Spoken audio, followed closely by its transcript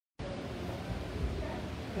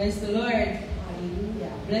Bless the Lord.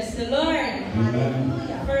 Hallelujah. Bless the Lord.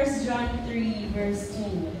 Hallelujah. 1 John 3 verse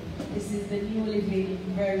 2. This is the New Living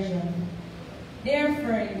Version. Dear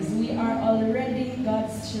friends, we are already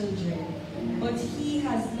God's children, but He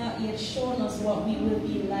has not yet shown us what we will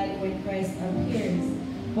be like when Christ appears.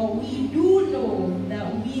 But we do know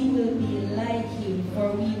that we will be like Him,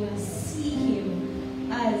 for we will see Him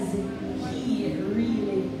as He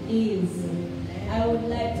really is. I would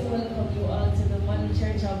like to welcome you all to the Model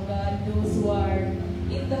Church of God, those who are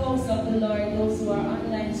in the house of the Lord, those who are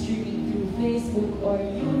online streaming through Facebook or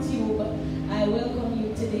YouTube. I welcome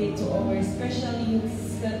you today to our special youth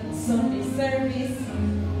Sunday service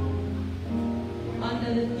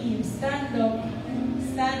under the theme Stand Up,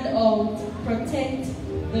 Stand Out, Protect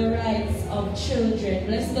the Rights of Children.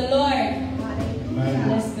 Bless the Lord.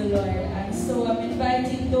 Bless the Lord. And so I'm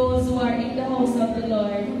inviting those who are in the house of the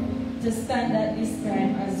Lord to stand at this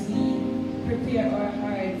time as we prepare our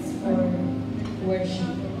hearts for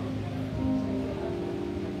worship.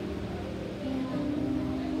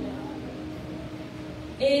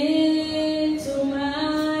 Into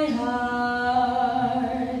my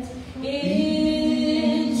heart,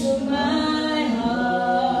 into my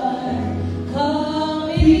heart, come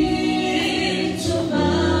into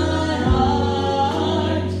my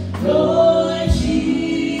heart, Lord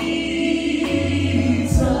Jesus,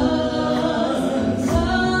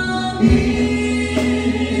 come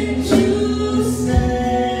in to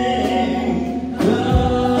stay,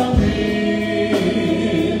 come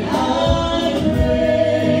in, I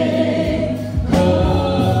pray,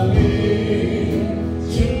 come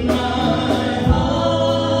into my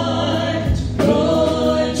heart,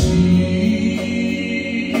 Lord Jesus,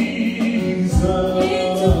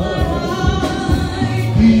 into my heart,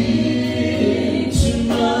 into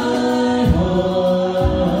my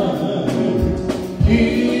heart,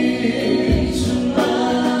 into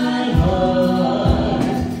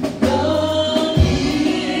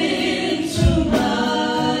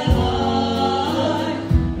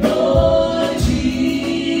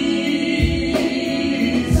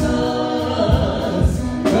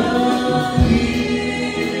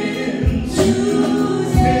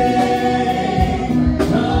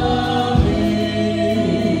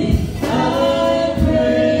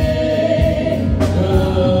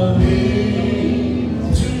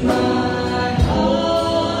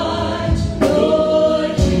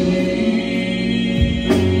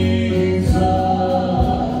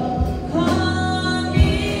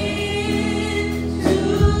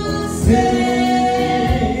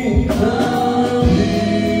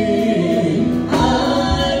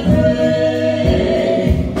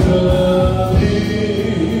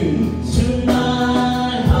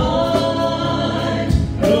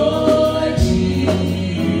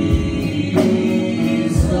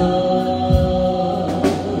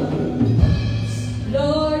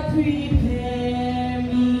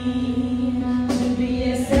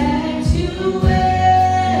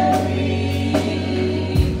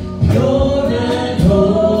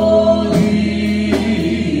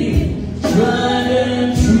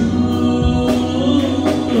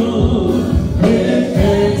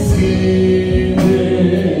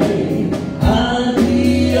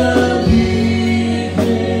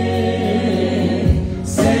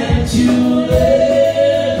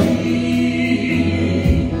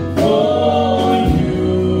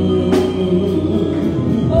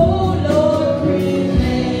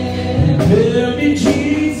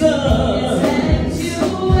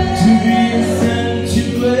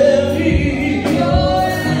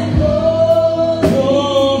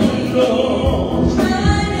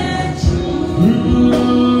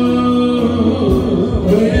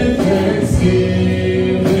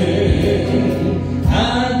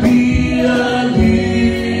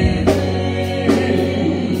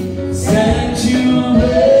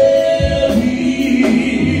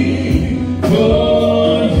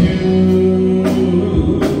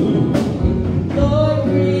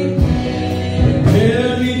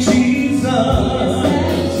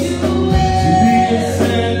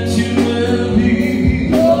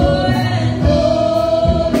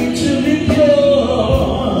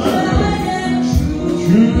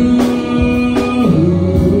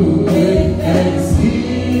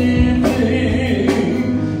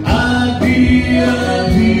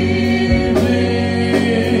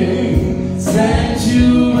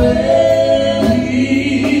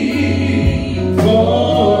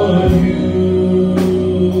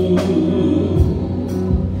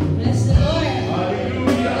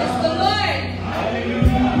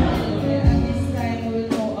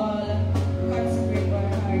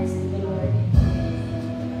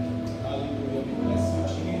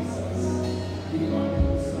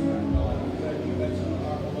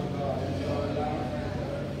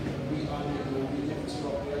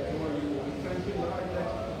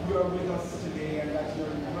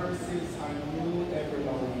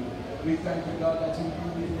We thank you, God, that you do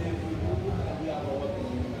live, we move, and we have our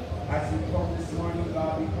being. As we come this morning,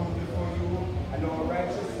 God, we come before you, and our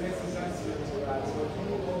righteousness is as filthy rags. But you,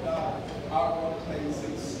 oh God, are our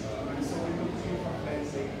cleansing stream. And so we look to you for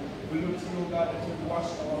cleansing. We look to you, God, that you've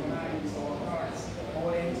washed our minds, our hearts,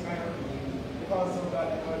 our entire being. Because, oh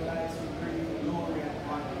God, that our lives will bring you glory and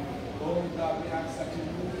honor. Oh God, we ask that you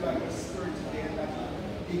move by your Spirit today, and that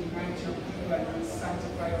you ignite your people, and you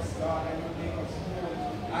sanctify us, God, and you make us whole.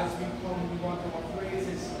 As we come, we want our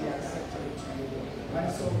praises to be acceptable to you. And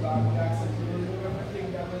so, God, we ask that you remove everything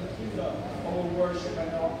that will hinder our worship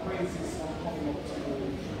and our praises from coming up to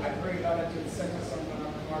you. I pray, God, that you set us on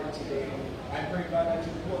our heart today. I pray, God, that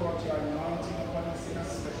you pour out your anointing upon us in a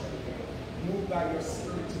special way. Move by your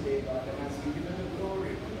Spirit today, God, and as we give you the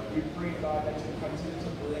glory, we pray, God, that you continue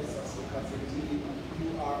to bless us, because indeed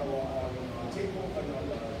you are our all. Take over now,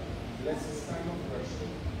 Lord. Bless this time of worship.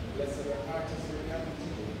 Bless our heart as we have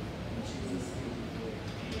today. In Jesus' name.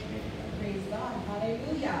 Praise God.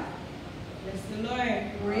 Hallelujah. Bless the Lord.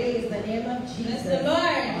 Praise the name of Jesus. Bless the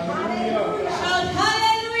Lord. Hallelujah. Shout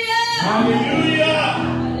hallelujah. Hallelujah.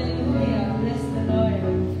 Hallelujah. Bless the Lord.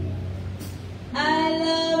 I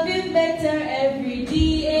love you better every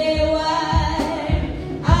day.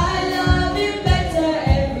 I love you better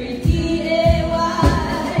every day.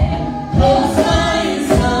 Close my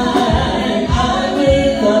inside, I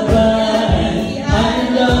will abide. I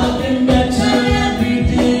love him better every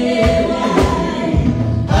day.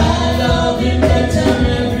 I love him better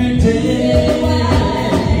every day.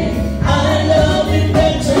 I love him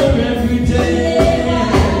better every day.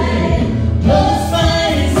 Close my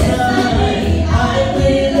inside, I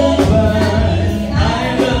will abide.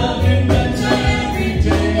 I love him better every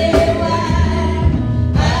day.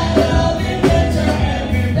 I love him better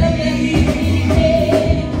every day.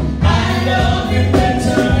 I love him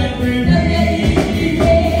better every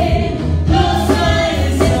day. Close my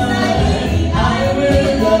inside, I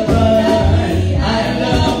will abide. I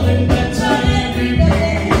love him better every day.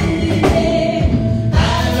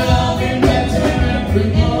 I love him better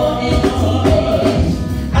every day.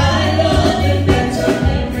 I love him better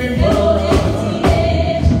every day.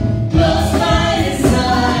 Close my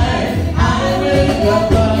inside, I will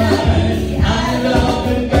abide. I love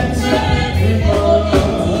him better every day.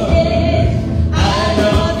 I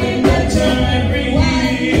love him better every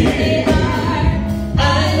day.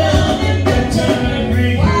 I love him better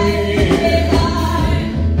every day.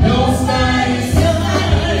 Close my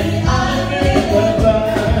inside, I will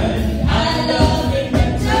abide. I love him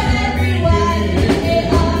better every day.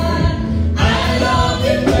 I love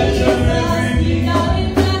him better every day.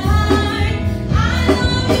 I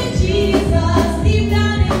love you, Jesus, deep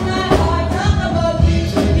down in my heart. Talk about deep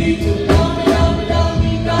to the deep to the down, the down, the down,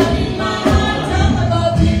 deep down in my heart. Talk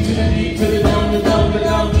about deep to the deep to the down, the down, the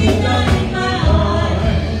down, deep down in my heart.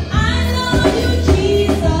 I love you,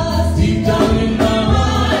 Jesus, deep down in my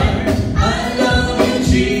heart. I love you,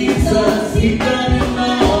 Jesus, deep down in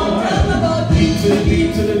my heart. Talk about deep to the deep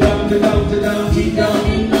to the down, the down, the down, deep down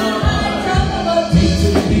in my heart. Talk about deep to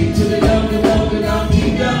the deep to the down, the down, the down,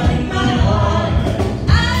 deep down in my heart.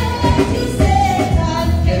 I hate you, Satan,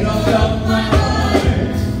 get out of my heart.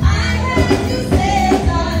 I hate you,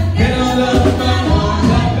 Satan, get out of my heart.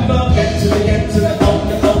 Talk about get to the out,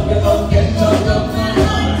 get out of my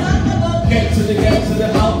heart. Talk about get to the out,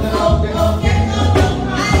 get out of my heart.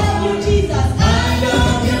 I love you, Jesus. I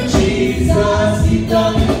love you, Jesus, deep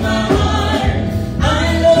down in my heart. I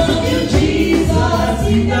love you, Jesus,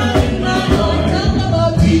 deep down in my heart. Talk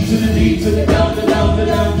about deep to the deep to the down, the down, the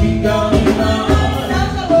down, deep down in my heart.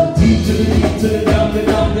 Talk about deep to the deep to the down, the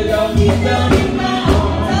down, the down, deep down in my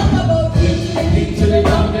heart. Talk about deep to the deep to the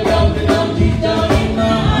down, the down, the down, deep down in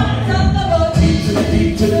my heart. Talk about deep to the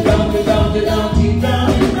deep to the down, the down, the down, deep down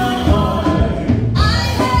in my heart. I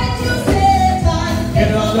hate you, Satan,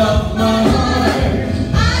 get out of my heart.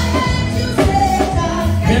 I hate you, Satan,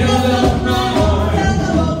 get out of my heart. Talk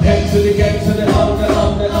about get to the out,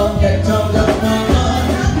 get out of my heart.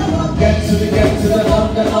 Get to the out,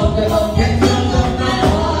 get out of my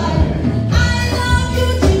heart. I love you,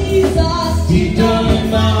 Jesus, deep down in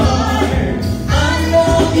my heart. I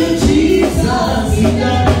love you, Jesus, deep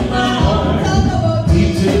down in my heart. Talk about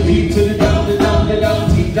deep to the deep to the down, the down, the down,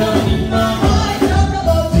 deep down in my heart. Talk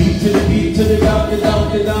about deep to the deep to the down, the down,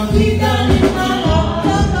 the down, deep down in my heart.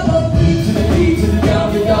 Talk about deep to the deep to the down,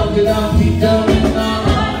 the down, the down, deep down in my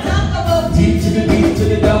heart. Talk about deep to the deep to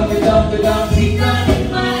the down, the down, the down, deep down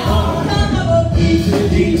in my heart. Talk about deep to the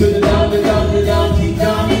deep to the down, the down, the down, deep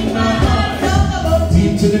down in my heart. Talk about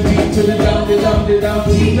deep to the deep to the down, the down, the down,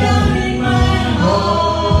 deep down in my heart.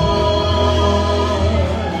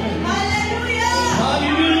 Hallelujah.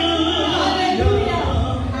 Hallelujah.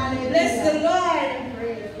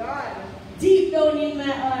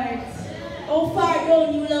 How far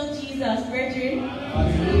down you love Jesus, brethren?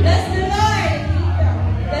 Bless the Lord.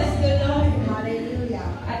 Bless the Lord. Hallelujah.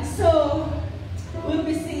 And so, we'll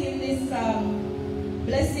be singing this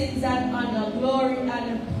blessings and honor, glory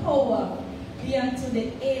and power be unto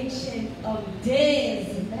the Ancient of Days.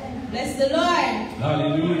 Amen. Bless the Lord.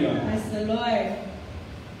 Hallelujah. Bless the Lord.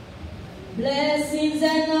 Blessings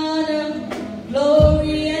and honor,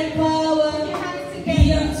 glory and power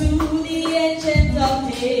be unto the Ancient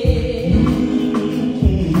of Days.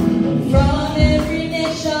 From every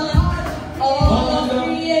nation, all of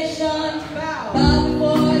creation, bow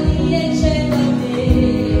before the Ancient of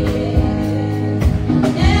Days.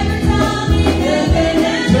 Every tongue in heaven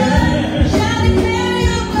and earth shall declare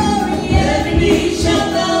your glory. Every knee shall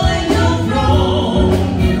bow at your throne.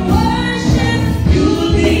 In worship you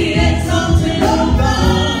will be exalted, O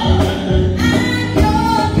God, and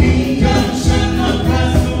your kingdom shall not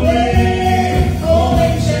pass away, O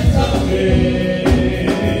Ancient of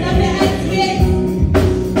Days. Clap your hands, kids.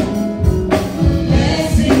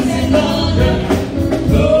 Blessings and honor,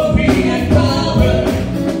 Glory and power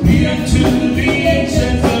be unto the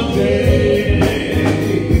Ancient of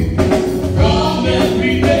Days. From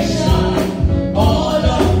every nation, all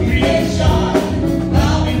of creation,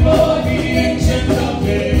 bow before the Ancient of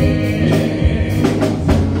Days.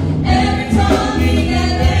 every tongue in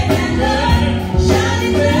heaven and earth shall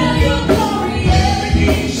declare your glory. Every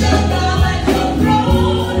knee shall bow at your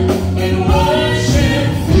throne. In worship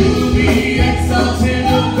you will be exalted, O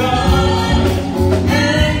God,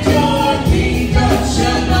 and your kingdom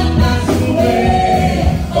shall not pass away,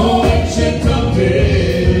 O Ancient of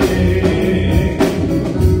Days.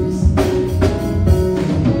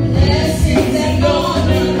 Blessings and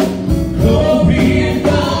honor, Glory and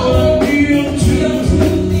power be unto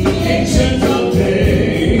the Ancient of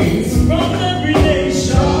Days. From every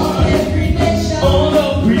nation, every nation, all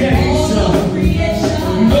of creation,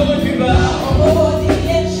 Lord, we bow. before the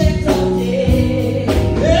Ancient of Days.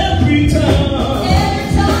 Every tongue Every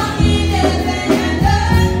tongue in heaven and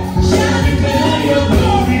earth shall declare your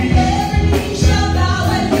glory. Every knee shall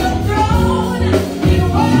bow at your throne. In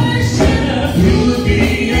worship you will be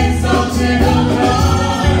exalted, O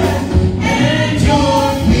God, and your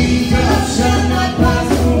kingdom shall not pass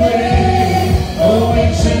away, O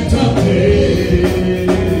Ancient of Days.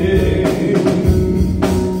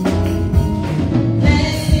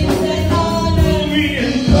 blessings and honor, Glory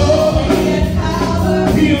and glory and power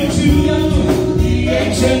be unto the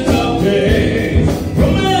Ancient of Days.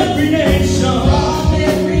 From every nation, from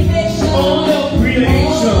every nation, all of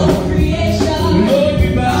creation, Lord, we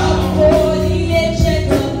bow. before the Ancient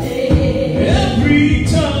of Days. Every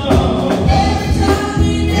tongue Every tongue in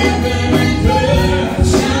heaven and earth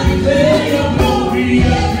shall declare your glory.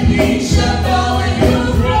 Every knee shall bow at your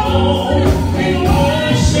throne. In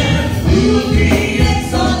worship you will be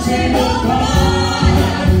exalted, O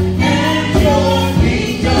God, and your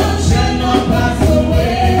kingdom shall not pass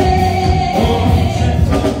away, O Ancient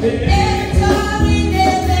of Days. every tongue in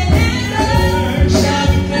heaven and earth Shall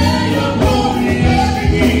declare your glory. Every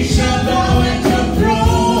knee shall bow at your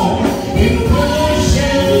throne. In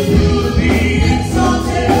worship you will be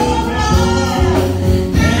exalted, O God,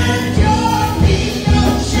 and your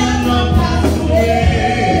kingdom shall not pass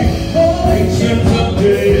away, O Ancient of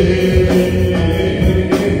Days.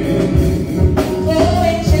 O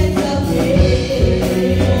Ancient of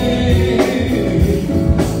Days.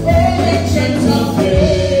 O Ancient of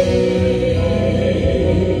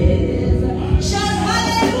Days. Shout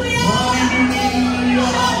hallelujah!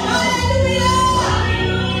 Shout hallelujah!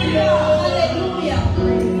 Hallelujah!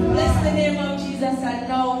 Bless the name of Jesus. And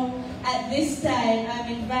now, at this time,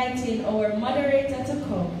 I'm inviting our moderator to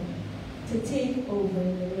come to take over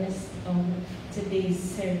the rest of today's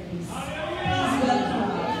service. Please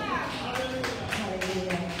welcome.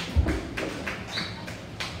 Hallelujah.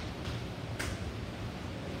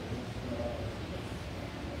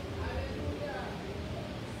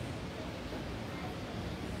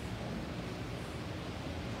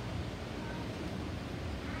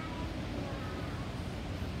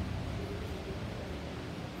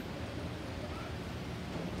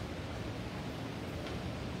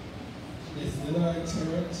 Yes, the Lord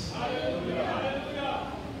Church. How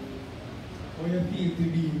you feel to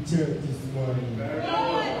be in church this morning?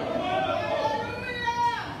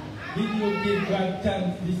 Did you give God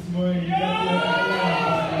thanks this morning that you are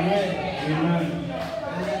alive and well? Amen.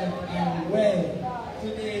 Alive and well.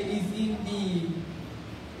 Today is indeed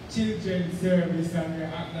children's service, and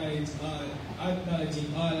we're acknowledging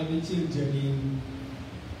all of the children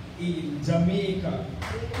in Jamaica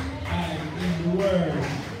and in the world.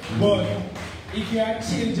 But If you are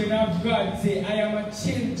children of God, say, I am a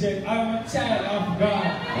child of God.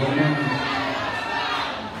 Amen.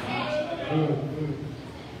 Good.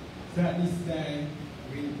 So at this time,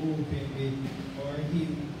 we'll open with our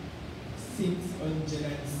hymn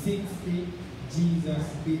 660, Jesus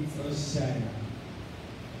bids us shine.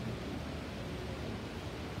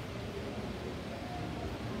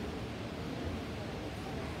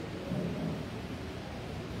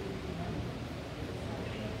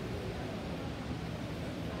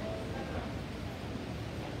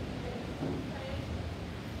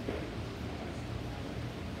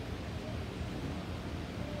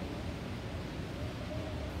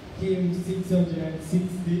 Hymn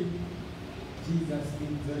 660, Jesus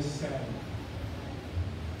bids us shine.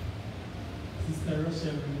 Sister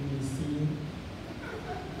Rochelle will be singing.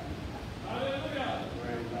 Hallelujah.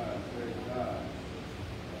 Praise God.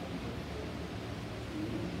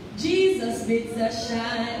 Jesus bids us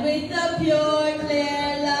shine with a pure, clear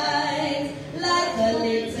light, like a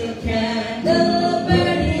little candle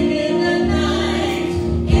burning in the night.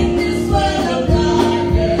 In this world of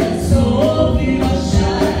darkness, so we must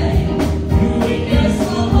shine. You in your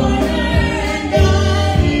small corner and I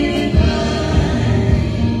in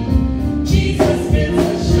mine. Jesus bids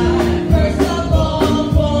us shine, first of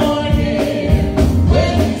all for Him.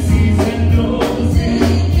 When He sees and knows it,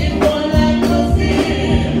 it won't like us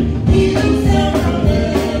in. He looks down from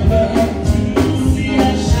heaven to see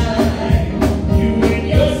us shine. You in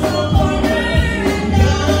your small corner and I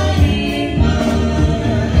in mine.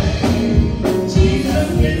 Jesus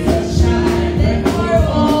bids us shine, then we're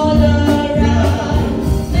all around.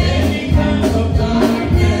 Many kinds of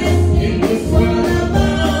darkness in this world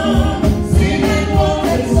abound. Sin and woe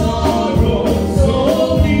and sorrow, so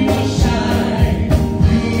we must shine.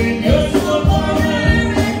 You in your small corner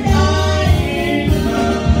and I in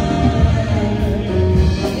mine.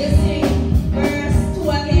 You sing verse 2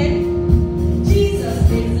 again. Jesus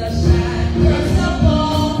bids us shine, first of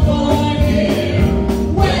all for Him.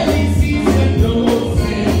 When He sees and knows it,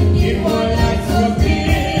 it won't light so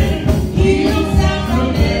dim. He looks down from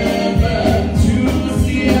heaven to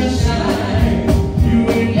see us shine. You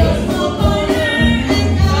in your small corner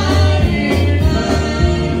and I in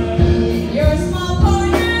mine. Your small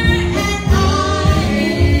corner and I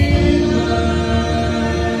in mine.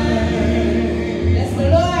 Bless the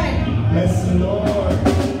Lord. Bless the Lord.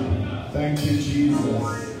 Thank you, Jesus.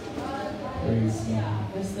 Praise God.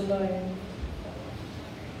 Bless the Lord.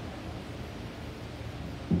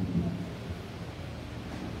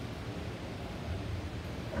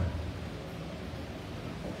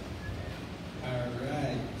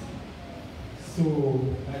 Alright. So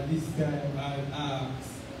at this time I'll ask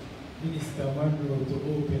Minister Manroe to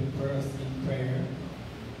open for us in prayer.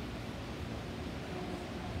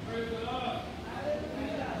 Praise the Lord.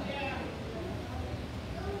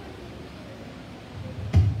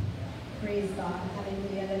 Praise God.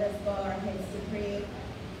 Hallelujah. Let us bow our heads to pray.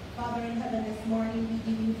 Father in heaven, this morning we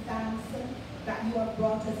give you thanks that you have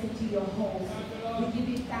brought us into your home. We give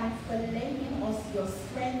you thanks for lending us your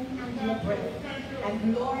strength and your breath.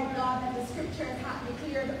 And Lord God, that the scriptures have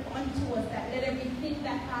declared unto us that let everything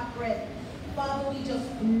that hath breath, Father, we just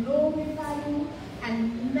glorify you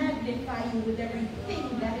and magnify you with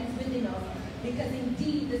everything that is within us. Because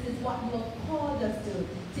indeed, this is what you have called us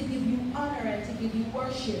to give you honor and to give you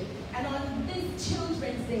worship. And on this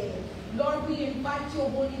Children's Day, Lord, we invite your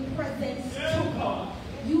holy presence to come.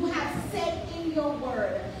 You have said in your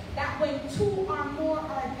word that when two or more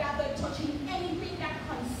are gathered touching anything that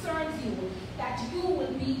concerns you, that you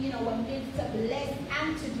will be in our midst to bless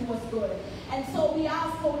and to do us good. And so we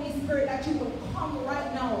ask, Holy Spirit, that you will come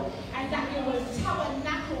right now and that you will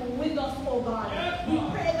tabernacle with us, oh God. We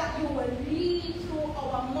pray that you will lead through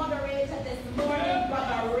our moderator this morning,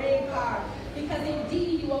 Brother Rakar, because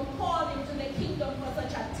indeed you have called him to the kingdom for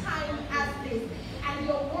such a time as this. And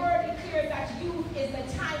your word declares that youth is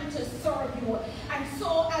the time to serve you. And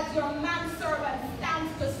so as your manservant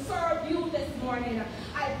stands to serve you this morning,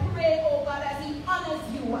 I pray, oh God, as he honors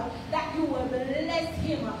you, that you will bless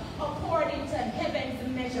him according to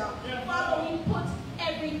heaven's measure. Father, we put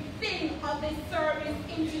everything of this service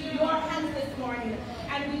into your hands this morning.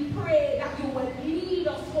 And we pray that you will lead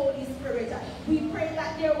us, Holy Spirit. We pray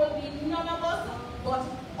that there will be none of us, but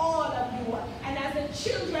all of you. And as the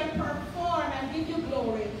children perform and give you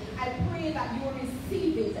glory, I pray that you will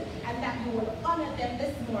receive it and that you will honor them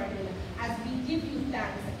this morning as we give you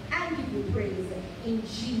thanks and give you praise in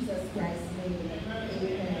Jesus Christ's name.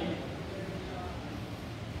 Amen.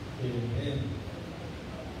 Amen.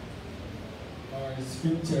 Our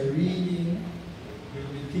scripture reading will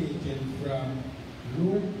be taken from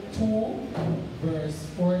Luke 2, verse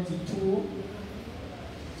 42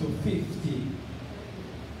 50.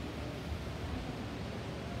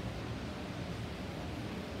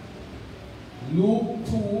 Luke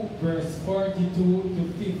 2, verse 42 to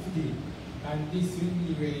 50. And this will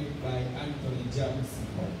be read by Anthony Johnson.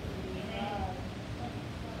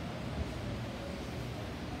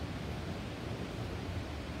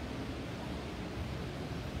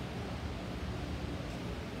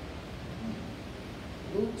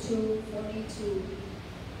 Luke 2:42.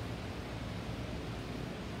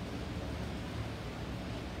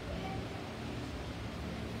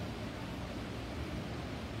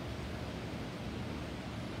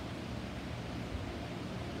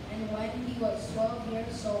 And when he was 12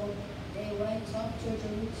 years old, they went up to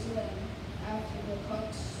Jerusalem after the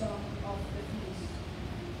custom of the feast.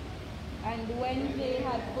 And when they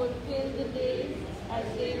had fulfilled the days as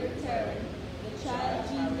they returned, the child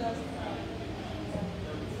Jesus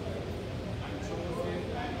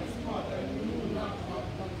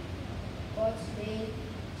but they,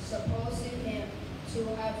 supposing him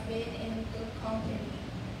to have been in good company,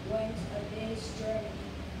 went a day's journey.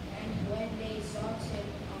 And when they sought him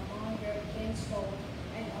among their kinsfolk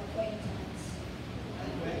and acquaintance,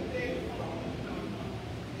 And when they found him,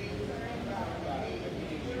 they turned back again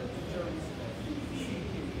to Jerusalem to seek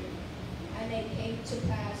him. and it came to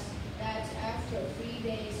pass that after 3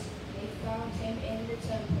 days they found him in the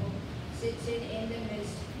temple, sitting in the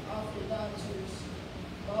midst of the doctors,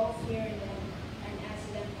 both hearing them and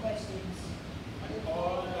asking them questions. And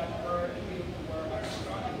all that heard him were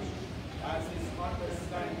astonished at his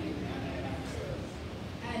understanding and answers.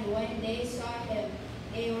 And when they saw him,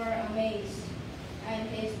 they were amazed. And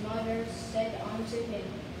his mother said unto him,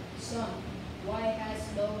 Son, why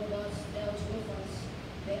hast thou thus dealt with us?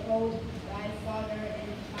 Behold, thy father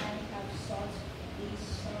and I have sought thee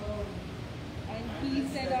sorrow. And he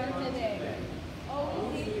said unto them,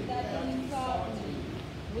 How is it that ye sought me?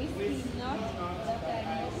 Wist ye not that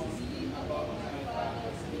I must be about my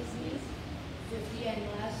father's business? 50 and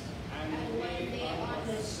last. And when they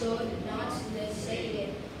understood not the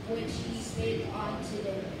saying which he spake unto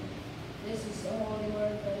them, this is the holy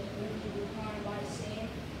word that we declare by saying,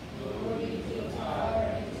 Glory be to the Father,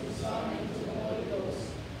 and to the Son, and to the Holy Ghost,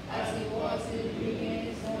 as it was in the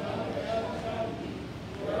beginning, so now, and ever shall be,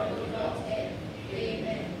 world without end.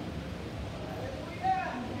 Amen.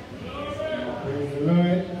 Praise the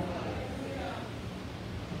Lord.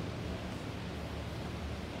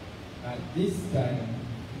 At this time,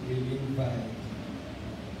 we invite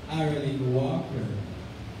Arlene Walker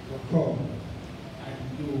to come and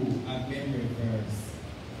do a memory verse.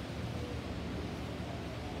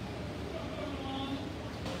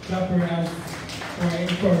 Clap her hands for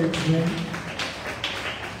encouragement.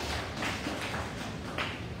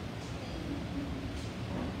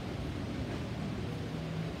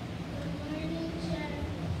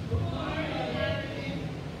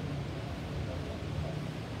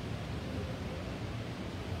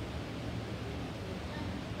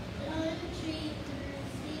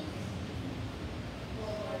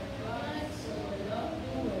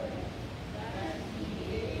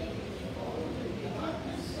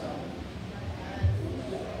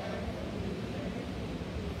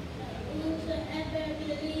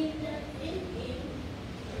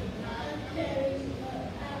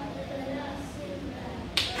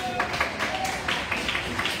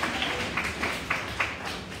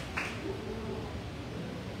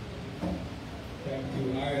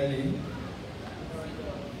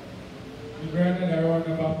 Another round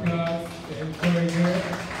of applause to encourage her.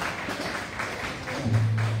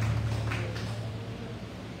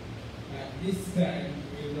 At this time,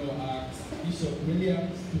 we will now ask Bishop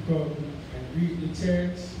Williams to come and greet the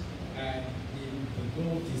church and give the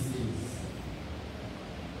notices.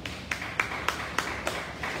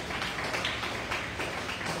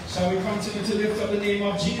 Shall we continue to lift up the name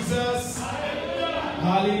of Jesus?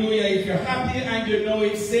 Hallelujah. If you're happy and you know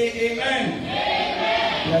it, say amen.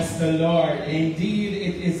 Amen. Bless the Lord. Indeed,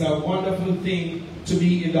 it is a wonderful thing to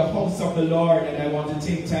be in the house of the Lord. And I want to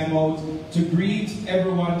take time out to greet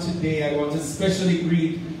everyone today. I want to especially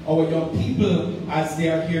greet our young people as they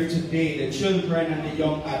are here today, the children and the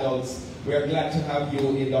young adults. We are glad to have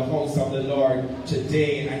you in the house of the Lord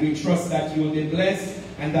today. And we trust that you will be blessed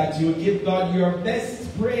and that you will give God your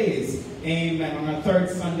best praise. Amen. On a third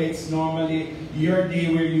Sunday, it's normally your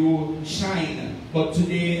day where you shine. But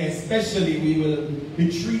today, especially, we will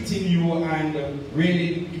be treating you and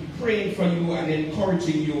really praying for you and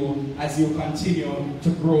encouraging you as you continue to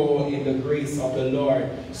grow in the grace of the Lord.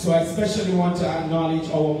 So I especially want to acknowledge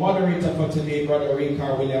our moderator for today, Brother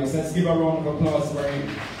Rakar Williams. Let's give a round of applause for him.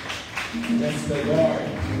 Bless the Lord.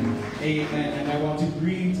 Amen. And I want to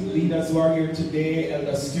greet leaders who are here today.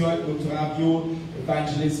 Elder Stewart, good to have you.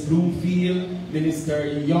 Evangelist Bloomfield, Minister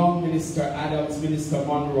Young, Minister Adams, Minister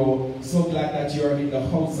Manroe. So glad that you are in the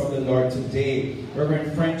house of the Lord today.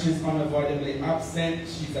 Reverend French is unavoidably absent.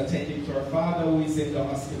 She's attending to her father who is in the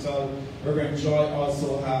hospital. Reverend Joy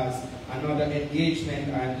also has another engagement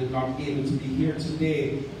and is not able to be here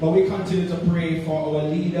today. But we continue to pray for our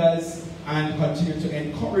leaders and continue to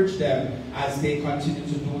encourage them as they continue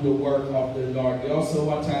to do the work of the Lord. We also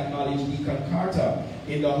want to acknowledge Deacon Carter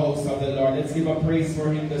in the house of the Lord. Let's give a praise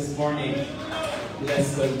for him this morning.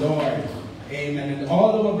 Bless the Lord. Amen. And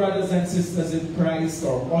all our brothers and sisters in Christ,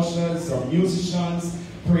 our ushers, our musicians,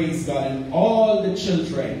 praise God. And all the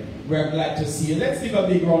children, we're glad to see you. Let's give a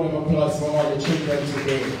big round of applause for all the children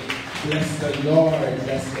today. Bless the Lord,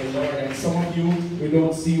 bless the Lord. And some of you, we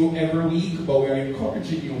don't see you every week, but we're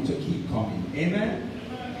encouraging you to keep coming. Amen?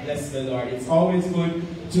 Bless the Lord. It's always good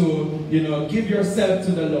to, give yourself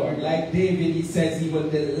to the Lord. Like David, he says he will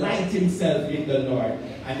delight himself in the Lord.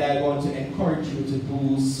 And I want to encourage you to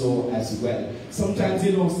do so as well. Sometimes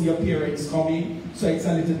you don't see your parents coming, so it's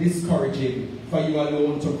a little discouraging for you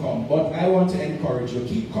alone to come. But I want to encourage you.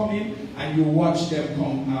 Keep coming and you watch them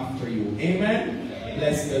come after you. Amen?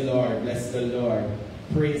 Bless the Lord, bless the Lord.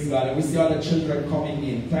 Praise God. And we see all the children coming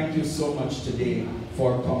in. Thank you so much today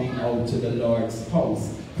for coming out to the Lord's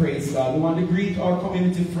house. Praise God. We want to greet our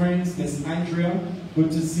community friends, Miss Andrea. Good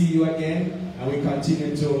to see you again. And we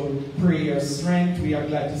continue to pray your strength. We are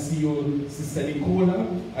glad to see you, Sister Nicola,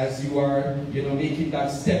 as you are, making that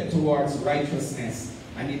step towards righteousness.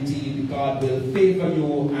 And indeed, God will favor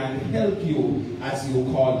you and help you as you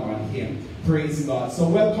call on Him. Praise God. So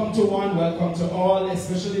welcome to one, welcome to all,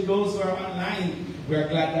 especially those who are online. We are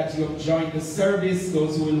glad that you have joined the service.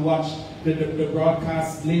 Those who will watch the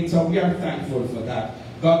broadcast later, we are thankful for that.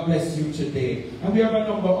 God bless you today. And we have a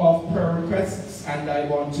number of prayer requests, and I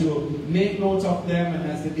want to make note of them.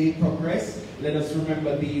 And as the day progresses, let us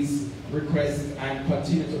remember these requests and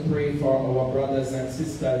continue to pray for our brothers and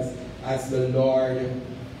sisters as the Lord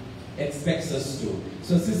expects us to.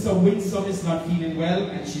 So Sister Winsome is not feeling well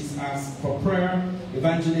and she's asked for prayer.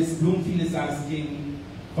 Evangelist Bloomfield is asking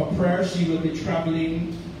for prayer. She will be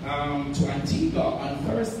traveling to Antigua on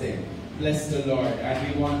Thursday. Bless the Lord.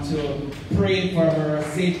 And we want to pray for her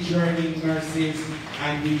safe journey, mercies,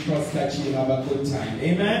 and we trust that she will have a good time.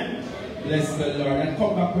 Amen? Bless the Lord. And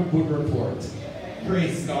come back with good report.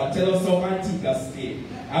 Praise God. Tell us how Antigua stayed.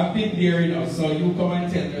 I've been there, so you come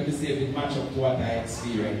and tell me to see if it match up to what I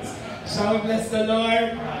experienced. Shall we bless the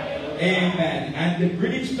Lord? Amen. And the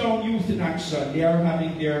British Town Youth in Action, they are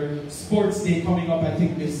having their sports day coming up, I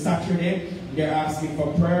think, this Saturday. They're asking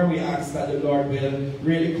for prayer. We ask that the Lord will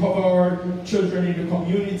really cover our children in the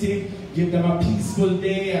community, give them a peaceful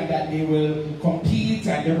day, and that they will compete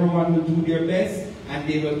and everyone will do their best, and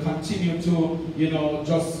they will continue to,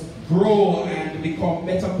 just grow and become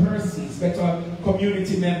better persons, better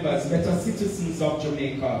community members, better citizens of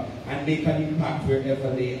Jamaica, and make an impact wherever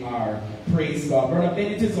they are. Praise God. Brother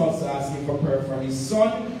Bennett is also asking for prayer for his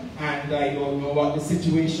son, and I don't know what the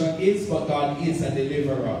situation is, but God is a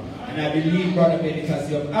deliverer. And I believe, Brother Bennett, as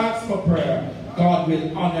you have asked for prayer, God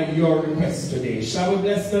will honor your request today. Shall we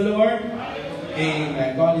bless the Lord?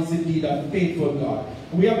 Amen. God is indeed a faithful God.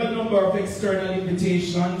 We have a number of external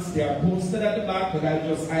invitations. They are posted at the back, but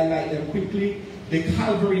I'll just highlight them quickly. The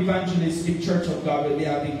Calvary Evangelistic Church of God will be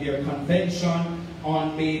having their convention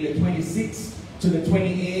on May the 26th to the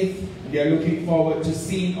 28th. They're looking forward to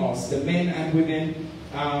seeing us. The men and women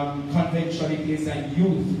convention it is, and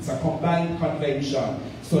youth. It's a combined convention.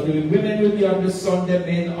 So the women will be on the Sunday,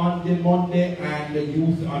 men on the Monday, and the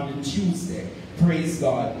youth on the Tuesday. Praise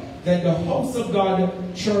God. Then the House of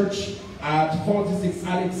God Church at 46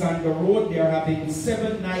 Alexander Road, they are having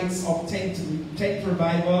 7 nights of tent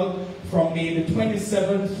revival from May the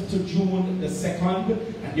 27th to June the 2nd,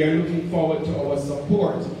 and they are looking forward to our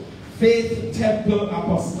support. Faith Temple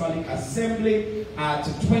Apostolic Assembly at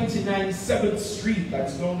 29 7th Street,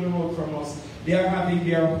 that's down the road from us. They are having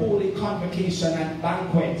their Holy Convocation and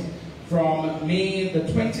Banquet from May the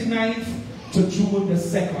 29th to June the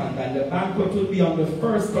 2nd, and the banquet will be on the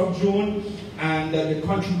 1st of June, and the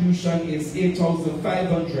contribution is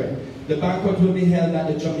 $8,500. The banquet will be held at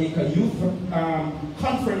the Jamaica Youth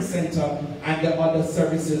Conference Center, and the other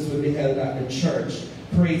services will be held at the church.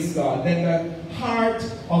 Praise God. Then the Heart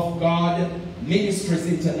of God Ministries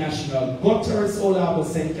International, Gutters, Olabo,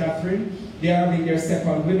 St. Catherine, they are having their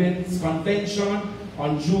second women's convention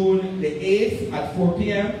on June the 8th at 4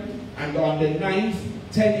 p.m. and on the 9th,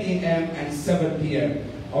 10 a.m. and 7 p.m.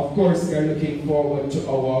 of course, we are looking forward to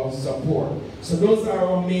our support. So those are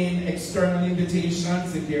our main external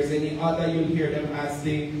invitations. If there's any other, you'll hear them as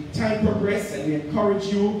the time progresses, and we encourage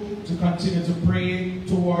you to continue to pray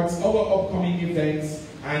towards our upcoming events,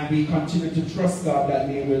 and we continue to trust God that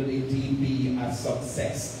they will indeed be a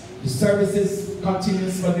success. The services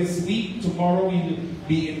continues for this week. Tomorrow we'll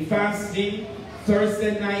be in fasting.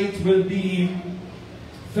 Thursday will be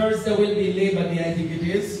Labor Day, I think it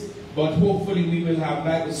is. But hopefully we will have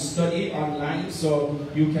Bible study online, so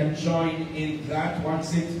you can join in that.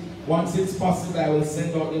 Once it's possible, I will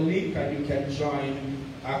send out the link and you can join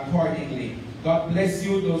accordingly. God bless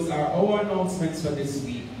you. Those are our announcements for this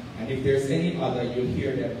week. And if there's any other, you'll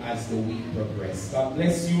hear them as the week progresses. God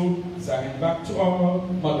bless you. So I hand back to our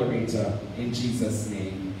moderator in Jesus'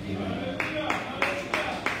 name. Amen.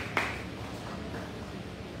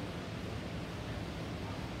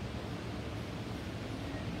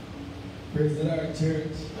 Praise the Lord,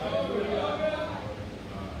 church.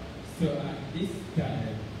 So at this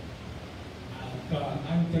time, I'll call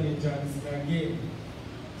Anthony Johnson again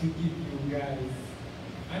to give you guys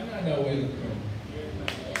another welcome.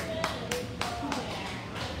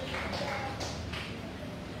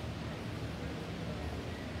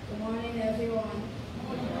 Good morning, everyone.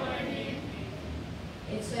 Good morning.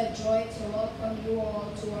 It's a joy to welcome you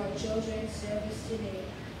all to our children's service today.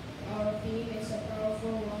 Our theme is a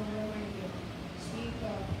powerful one reminder. Speak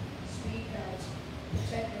up, speak out,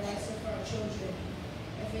 protect the rights of our children.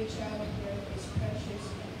 Every child on earth is precious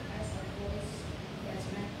and has a voice that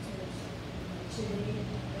matters. Today,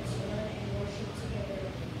 let's learn and worship together,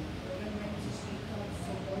 remembering to speak up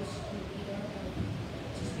for those who need our help,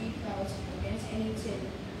 to speak out against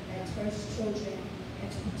anything that hurts children, and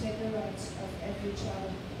to protect the rights of every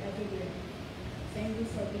child everywhere. Thank you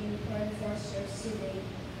for being part of our service today.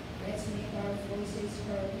 Let's make our voices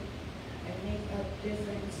heard and make a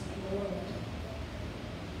difference in the world.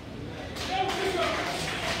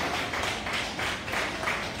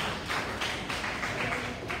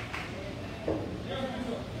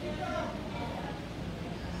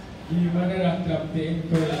 Give him another clap to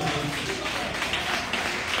encourage him.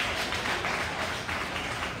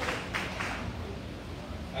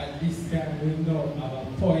 At this time, we now have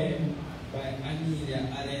a poem by Amelia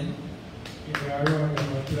Allen. Give her a round of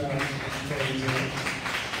applause and encouragement.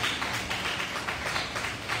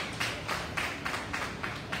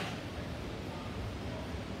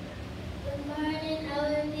 Good morning, I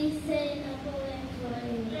will be saying a poem for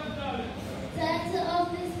you. The title of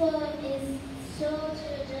this poem is Show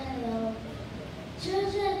Children Love.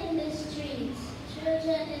 Children in the streets,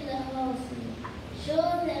 children in the houses, show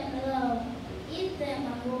them love, give them a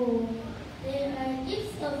home. They are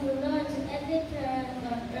gifts of the Lord to every parent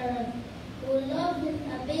on earth who love with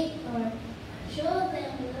a big heart. Show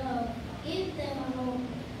them love, give them a home,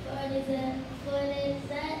 for they deserve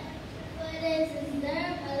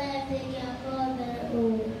a life they can call their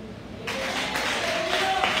own.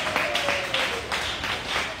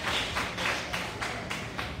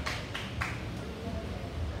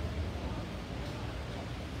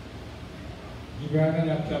 Give her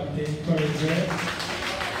another clap to encourage her.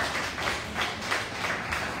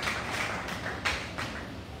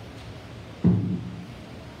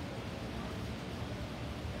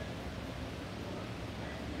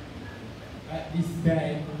 At this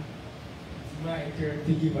time, it's my turn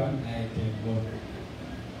to give an item, but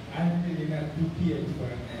I'm really not prepared for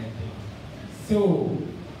an item. So,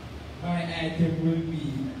 my item will be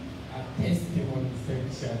a testimony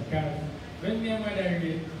section, because when we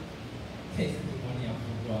moderate testimony of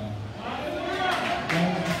God,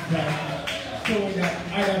 so that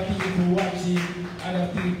other people watching, other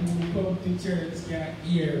people who come to church can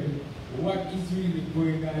hear what is really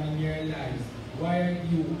going on in your lives. Why are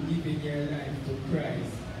you giving your life to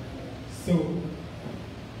Christ? So,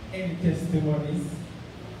 any testimonies?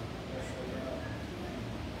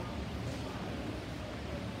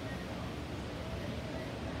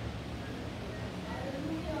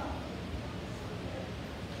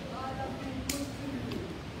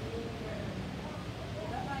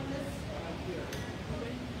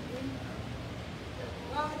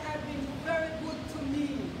 God has been very good to me.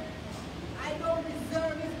 I don't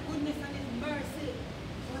deserve His goodness and His mercy,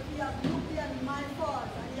 but He has looked beyond my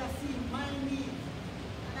faults and He has seen my needs.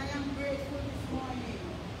 And I am grateful this morning.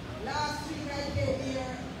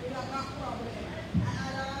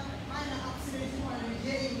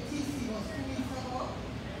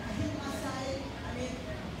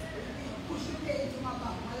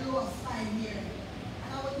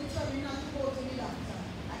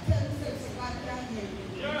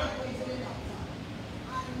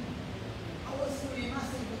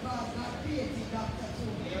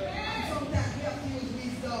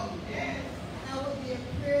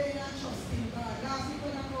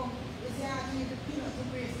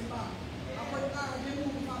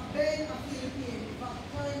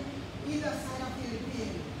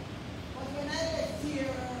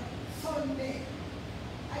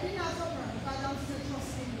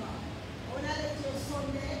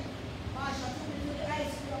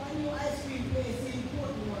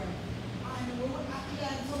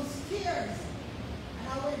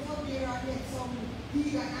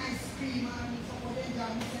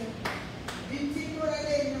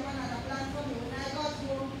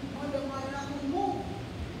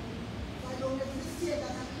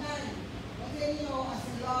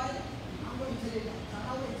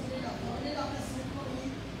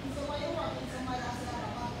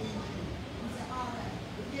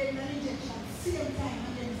 same time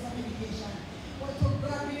and then some medication. But to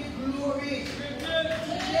God be the glory.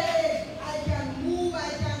 Today I can move, I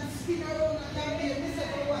can spin around, I can be a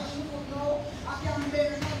myself washing foot now, I can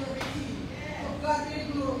bear everything. To God be the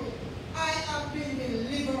glory. I have been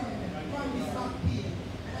delivered from this back pain.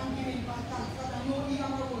 And I'm giving back thanks because I know you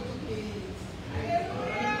have a role to play in it.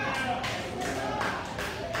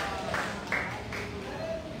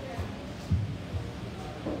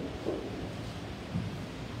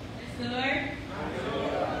 Bless the Lord.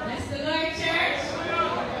 Bless the Lord, church.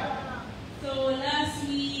 So last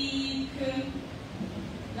week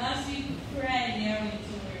Friday I went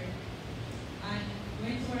to work. And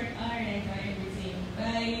went to work alright and everything.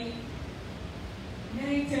 By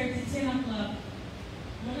 9:30, 10 o'clock,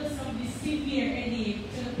 I just have this severe headache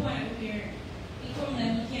to the point where it comes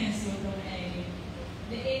like I can't see out of my eye.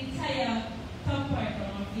 The entire top part of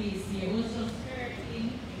my face here was just hurting,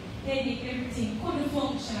 headache, everything, couldn't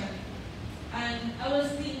function. And I was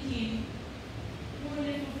thinking, I'm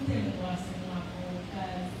going to tell my boss and my phone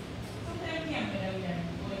because sometimes I can't be out there.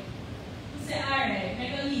 But I said, alright, I'm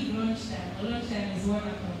going to leave lunchtime. My lunchtime is 1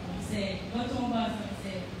 o'clock. I said, go to my boss and I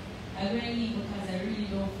said, I'm going to leave because I really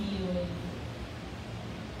don't feel well.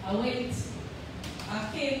 I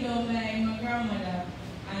came down by my grandmother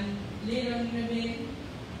and laid on the bed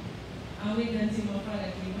and waited until my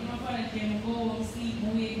father came. When my father came, I go home, sleep, I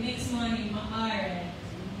wake. Next morning, I'm alright.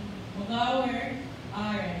 I go to work,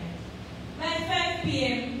 alright. By 5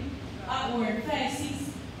 p.m. at work, 5,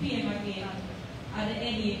 6 p.m. again, at the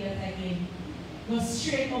headache that again, go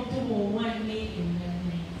straight up to 1 late in the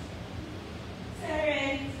night. It's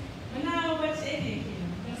alright. But now I watch headache,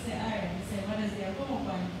 just say, alright. I said, what is there? Come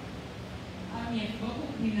up on. I'm here to go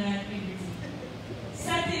cook dinner and everything.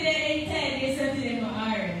 Saturday, Saturday, I'm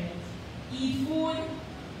alright. Eat food,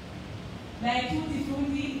 like tutti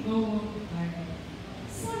frutti, go home, alright.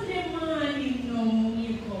 Sunday morning, no,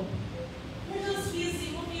 wake up. I just feel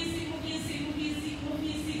sick, so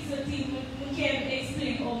I can't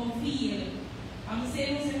explain how I feel. I'm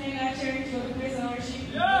saying, I got church, or the praise and worship,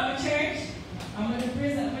 church. I'm going to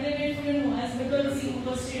praise that. I'm going to know as we don't sing, we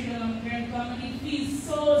go straight down on grand family. It feels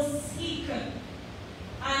so sick.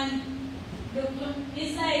 And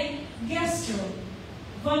it's like gastro,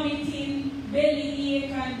 vomiting, belly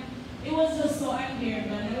ache, and it was just so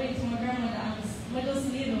unbearable. And I went to my grandmother and I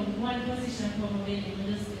just laid on one position for my belly.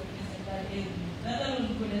 I just said, that is that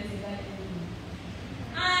alone could have said that is.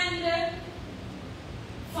 And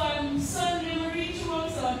from Sunday, we reach home,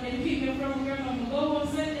 so then pick me from grandma, go home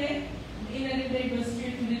Sunday. In the day go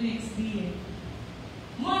straight to the next day.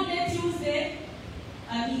 Monday, Tuesday,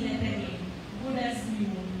 I need it again. Good as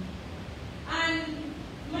new. And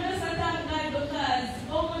I just thank God because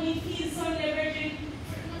only feels Sunday Virgin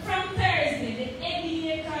from Thursday, the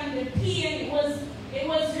headache and the pain, it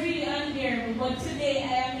was really unbearable. But today I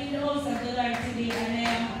am in the house of the Lord today and I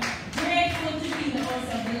am grateful to be in the house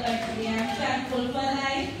of the Lord today. I am thankful for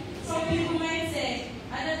life. Some people might say,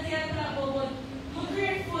 I don't care about but I'm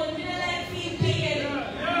grateful. I don't like feel pain. I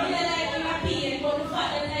don't like my pain. But the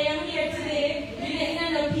fact that I am here today, I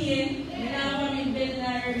don't have pain. I'm in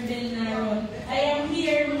Manroe. I am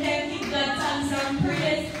here. I can give God thanks and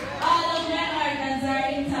praise. All of my organs are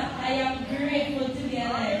intact. I am grateful to be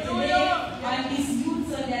alive today. On this youth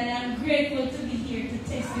Sunday, and I am grateful to be here to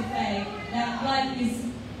testify that God is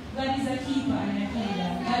a keeper and a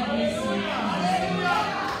healer. God bless you.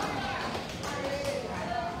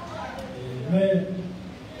 Amen.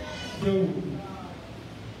 So,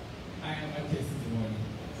 I am a testimony.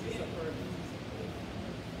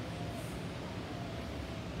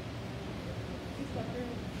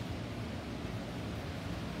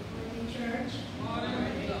 Morning, church. Morning. I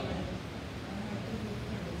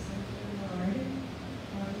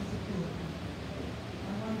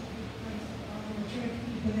want to give thanks to all the church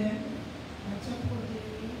people there that supported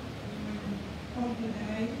me. My uncle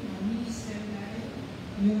died, my niece died,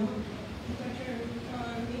 you know. Sister Church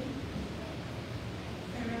called me.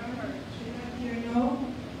 She's not here now.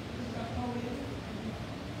 Sister Powell,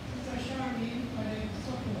 Sister Charmaine for the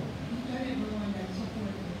support. Each and everyone that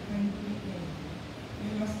supported me when we came. You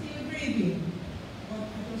know, still breathing, but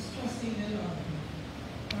I was trusting the Lord.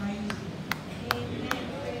 By His word.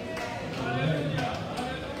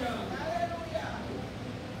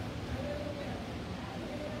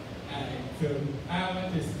 So, I have a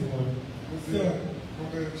testimony.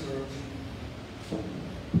 Good day, church.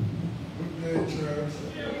 Good day, church.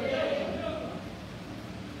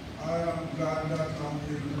 I am glad that I'm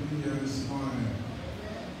able to be here this morning.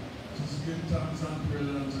 Just give thanks and praise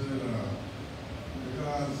unto the Lord.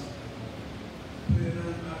 Because pain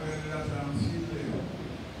and agony that I'm feeling,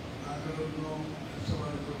 I don't know if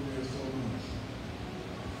somebody could bear so much.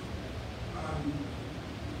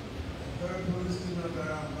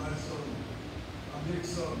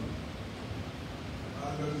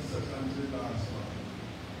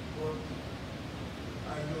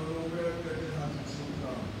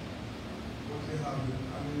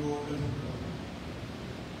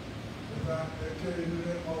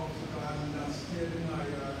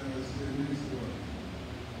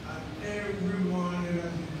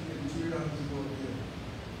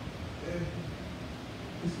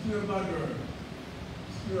 It's pure bad word.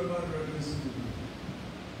 It's pure bad word in the school.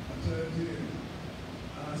 I tell you,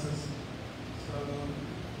 and I says, so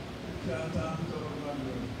you can't talk about bad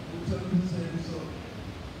word. Who tell me to say this so?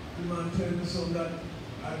 The man tell me so that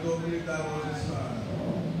I don't believe that was his father.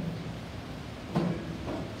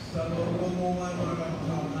 Stand up one more man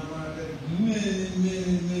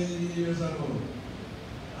many years ago.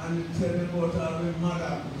 And he tell me about our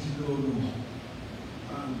mother, which you don't know.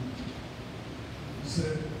 And he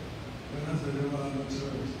said, when I said they were in the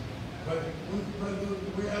church. But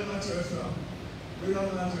we are not church now. We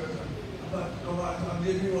are not church now. But no matter,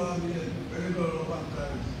 maybe you are here, when you go to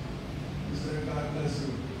baptize, he said, God bless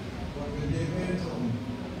you. But the day may come,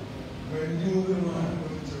 when you will want to go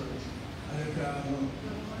to church, and you can't go.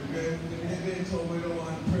 Because the day may come, we don't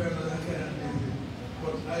want prayer, and I can't give you.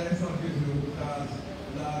 But I forgive you because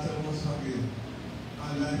Lord, I must forgive.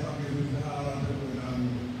 And I forgive you for all of the good on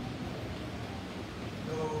me.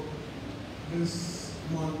 So, this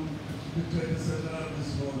month, the 22nd of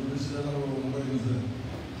this month, which is on Wednesday,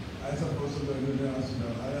 I'm supposed to go to the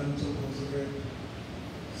hospital. I am supposed to get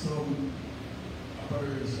some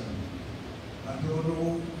operation. I don't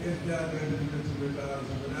know if they are going to do it because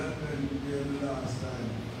when I went here the last time,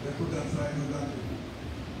 they couldn't find a doctor.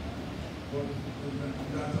 But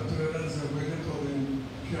Dr. Taylor said when they come in,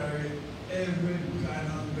 carry every kind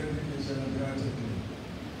of medication that they are taking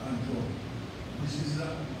and go. Which is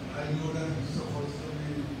that I know that it's supposed to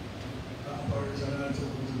be an operation and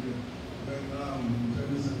supposed to be when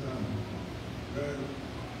 22nd. Well,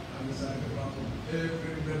 I decided to pack up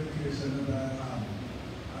every medication that I have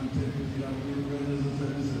and take it in and we when it's the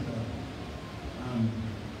 22nd. And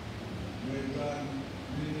may God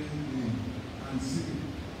lead me and see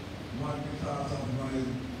what because of my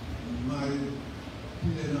pain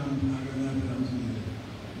and agony today.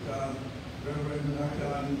 Because Reverend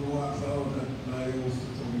Rakar walks out at my house to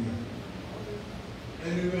come here.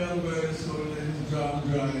 Anywhere I'm going, so let his job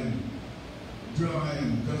drying,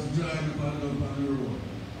 just drying upon the road.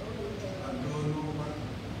 I don't know what,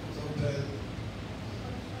 sometimes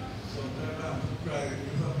I have to cry.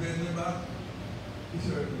 If I bend me back, it's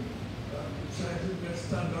hurting. I'm trying to get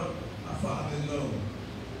stand up, I fall in love.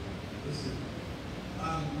 Listen,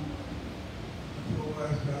 and the poor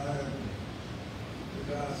wife cried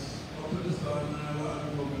because up to this time when I want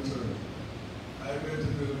to go to church, I went to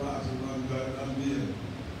the bathroom and got a meal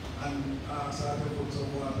and asked her to put some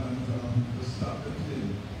water and to stop the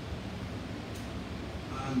pain.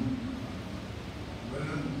 And when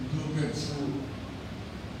I do get through,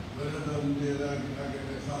 when I done there, I get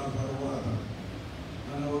a call for the water.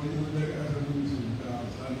 And I would even make her to do too,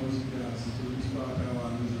 because I know she can ask to which part I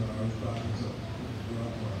want to do, or which part is up.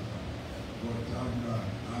 But thank God,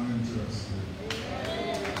 I'm interested.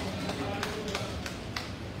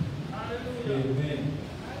 Amen.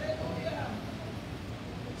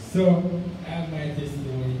 So, I have my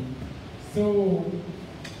testimony. So,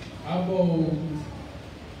 about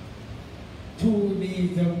 2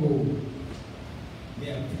 days ago, me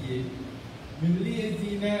appeared. I'm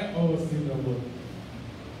lazy in the house, you know, but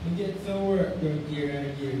I get some work done here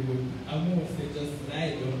and here, but I mostly just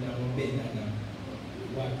lie down on my bed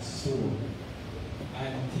and watch show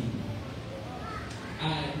and think.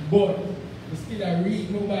 But I still read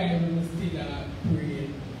my Bible, I still pray, I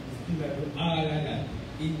still do all of that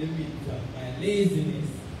in the midst of my laziness.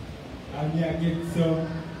 And I get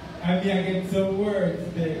some words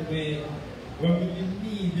that when we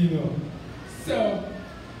need, you know. So,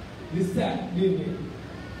 we start doing it.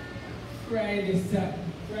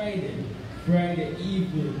 Friday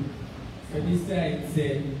evening, so this side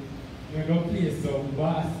said, we're going to play some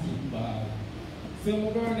basketball. So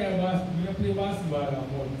we're going to play basketball a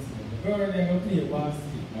month. We're going to play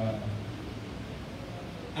basketball.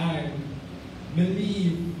 And me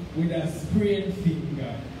leave with a sprained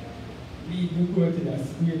finger. Leave me go to the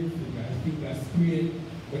sprained finger sprained,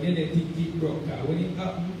 but then they think it broke out. When it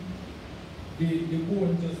happened, the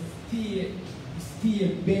bone just stay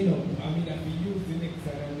bent up. I mean, if you use the next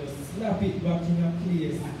side and just slap it back in a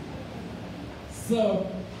place. So,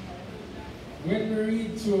 when we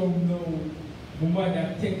reach home now, my mother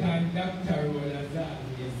take on doctor role as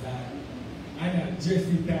always and address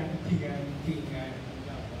it and thing and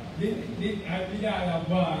I did all a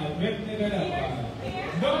ball. When did I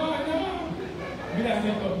ball? No. We don't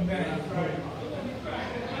make up nice.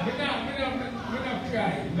 We not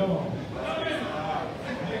cry. No.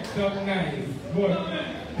 So nice. But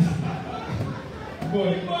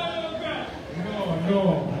no.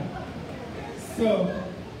 So,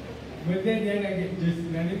 but then I get just,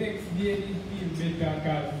 and the next day it feels better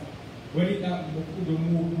because when it happened, I couldn't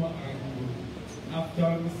move my ankle. after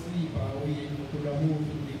I sleep or wake, I could have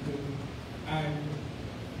moved it. And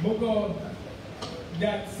I go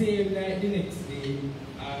that same night the next day,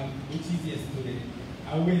 which is yesterday,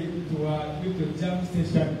 I went to a little jam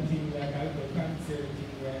session thing, like a little concert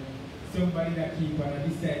thing where somebody that keep on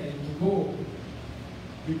decided to go.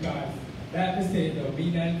 Because, like I said,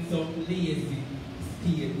 being on some lazy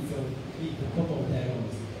state, so people come out of the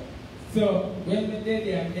house. So, when we're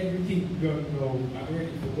there and everything gone now, I'm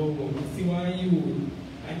ready to go home. We see one youth,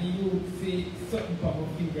 and the youth say something from my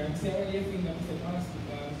finger. I say, what do you think? I say,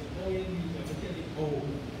 basketball. I say, oh, you need to tell him, oh.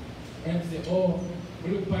 And I say, oh, we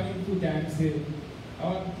look at him foot and I say,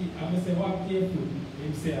 I'm say, what careful?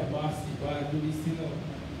 He say, a basketball, do this, you know.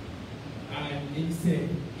 And he said,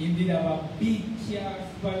 he did have a big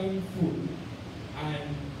cast on his foot.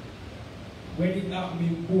 And when it happened,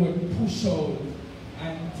 he board push out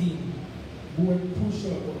and thing. Board push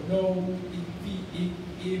out, but now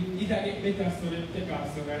it had get better, so they take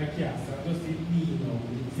off some kind of cast. And just in me now,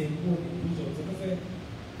 the same board push out. So I said,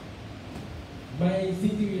 my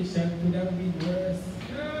situation could have been worse.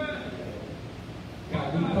 God,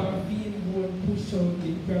 we can't feel board push out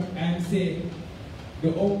and say,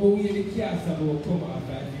 the only way the cast will come off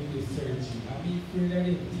and do the surgery. I mean, for that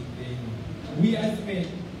everything. We as men,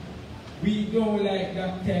 we don't like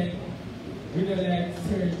that kind. We don't like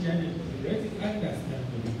surgery. That is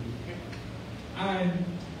understandable. And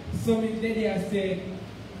some day I said,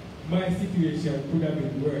 my situation could have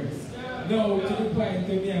been worse. Now, to the point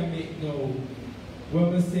to me I make now,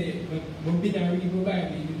 when I say, I've been a read my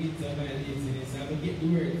Bible in the midst of my laziness, and I get the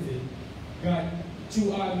word say, God,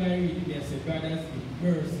 through all my reading, I said, God has been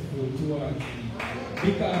merciful towards me.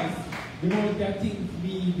 Because the more that things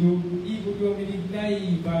we do, even though we live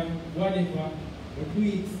naive and whatever, but we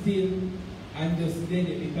it still and just dead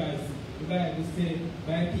it, because the Bible said,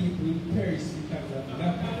 my people will perish because of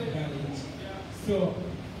lack of knowledge. So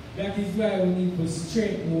that is why we need to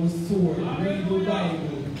strengthen our sword, read the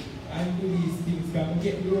Bible, and do these things. Because we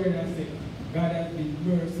get the word and say, God has been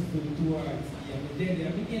merciful towards me. I'm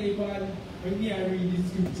dead. I'm getting bad. When me I read the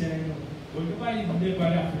scripture, you know, but the Bible never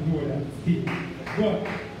have to know that still. But,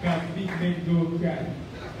 because big men don't cry.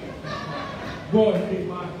 But,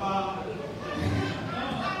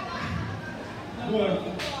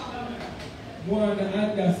 one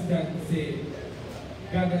understand, say,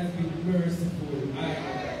 God has been merciful.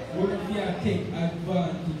 I wouldn't take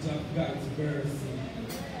advantage of God's mercy.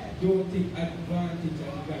 Don't take advantage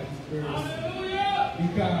of God's mercy.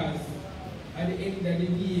 Because, at the end of the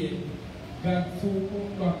day, God so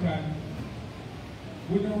come back and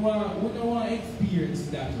we don't want to experience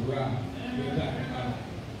that wrath with God.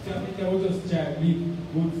 So I think I will just try to live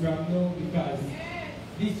good from now, because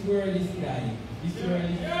this world is dying. This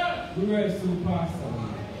world is so pass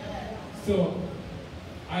away. So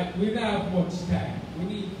we don't have much time. We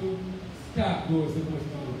need to start those supposed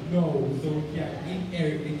to know so we can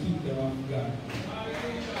inherit the kingdom of God.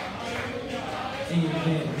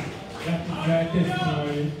 Amen. That is my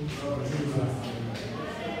testimony.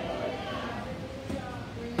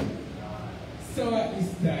 So at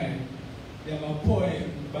this time, there's a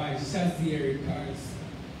poem by Rakar.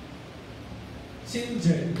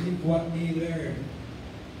 Children live what they learn.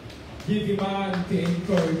 Give him a hand to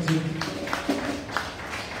encourage him.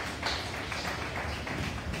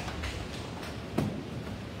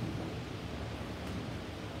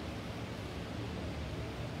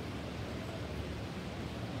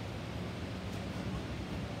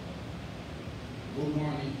 Good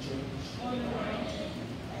morning, church. Good morning.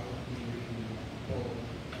 I will be reading about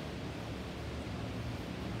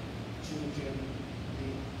children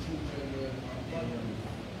learn how to learn.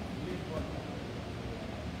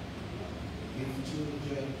 If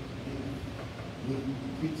children live with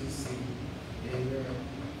criticism, they learn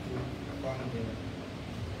to ponder.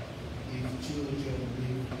 If children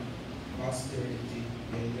live with austerity,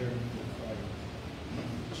 they learn to fight. If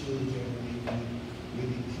children live with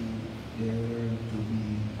ridicule, they learn to be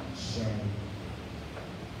shy.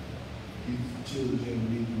 If children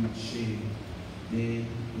live with shame, they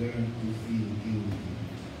learn to feel guilty.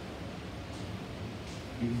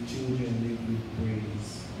 If children live with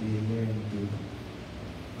praise, they learn to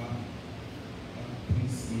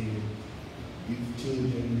appreciate. If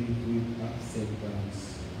children live with acceptance,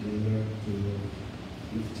 they learn to love.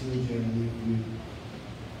 If children live with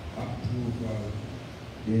approval,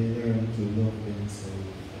 they learn to love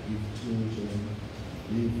themselves. If children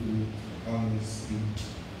live with honesty,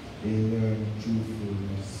 they learn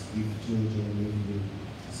truthfulness. If children live with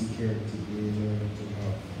security, they learn to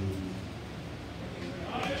have faith.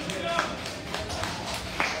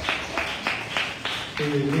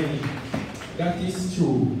 Amen. That is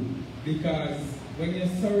true, because when you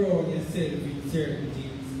surround yourself with certain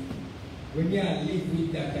things, when you live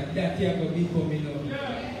with that, and that you're going to become, you know,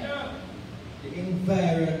 the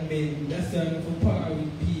environment, that's why for power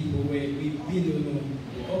with people where we build, you know,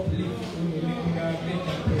 uplift, you know, making a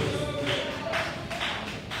better person.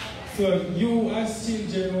 So you as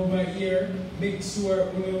children over here, make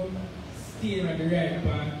sure you know, stay on the right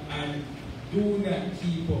path and do not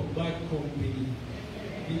keep up bad company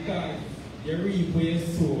because you reap where you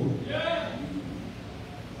sow.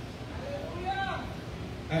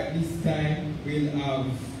 At this time, we'll have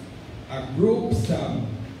a group song.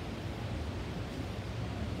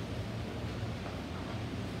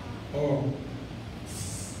 Oh,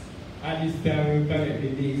 at this time, we'll collect the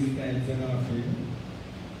daily tithes and offering.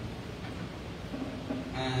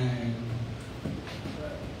 And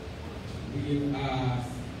we'll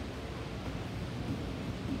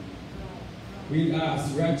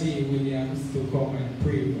ask Rajay Williams to come and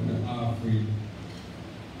pray for the offering.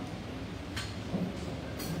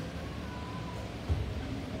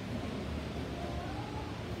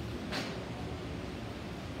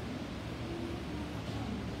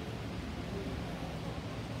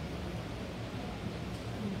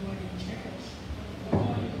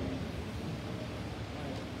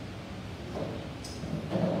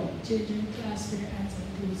 Children, clasp your hands and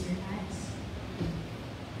close your eyes.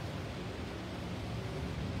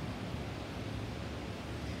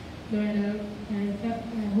 Lord,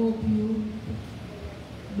 I hope you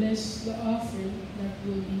bless the offering that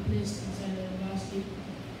will be placed inside the basket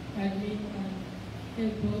and help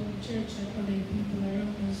out the church and other people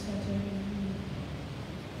around us that are in need.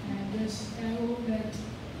 I hope that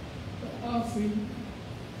the offering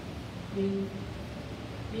will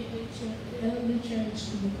help the church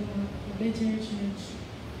to become a better church,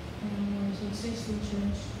 a more successful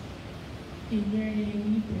church. In your name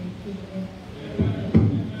we pray. Amen.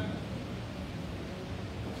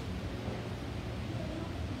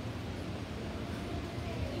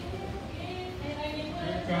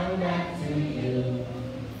 Come back to you,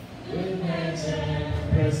 good measure,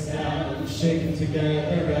 pressed down, shaken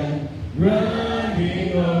together and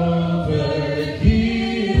running over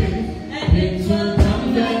here. It will come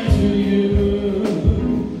back to you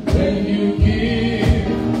when you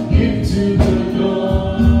give to the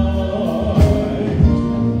Lord.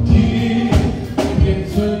 Give, it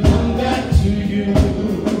will come back to you.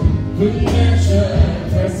 Good measure,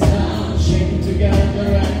 pressed down, shaken together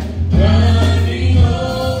and running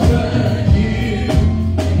over here.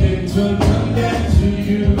 It will come back to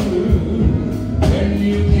you when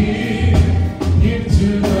you give to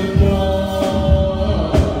the Lord.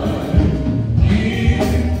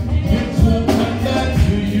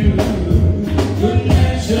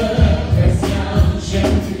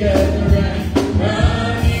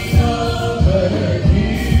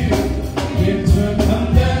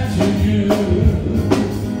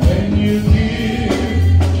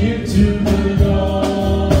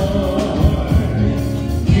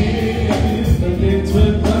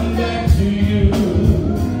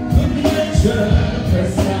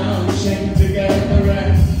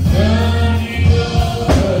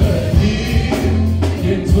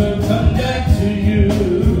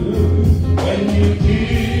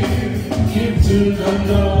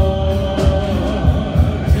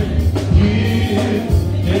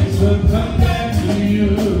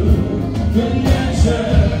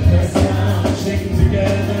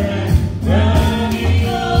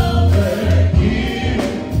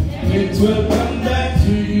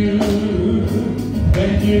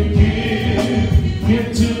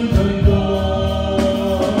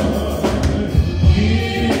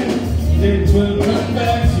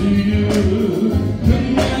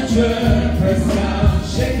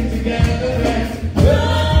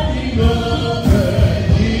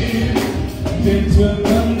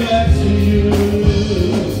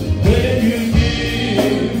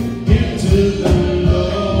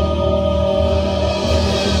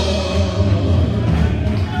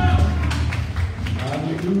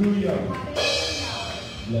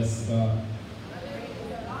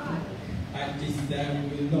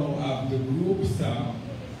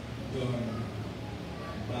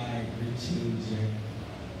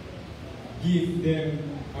 Give them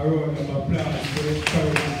a round of applause for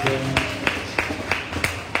encouraging them.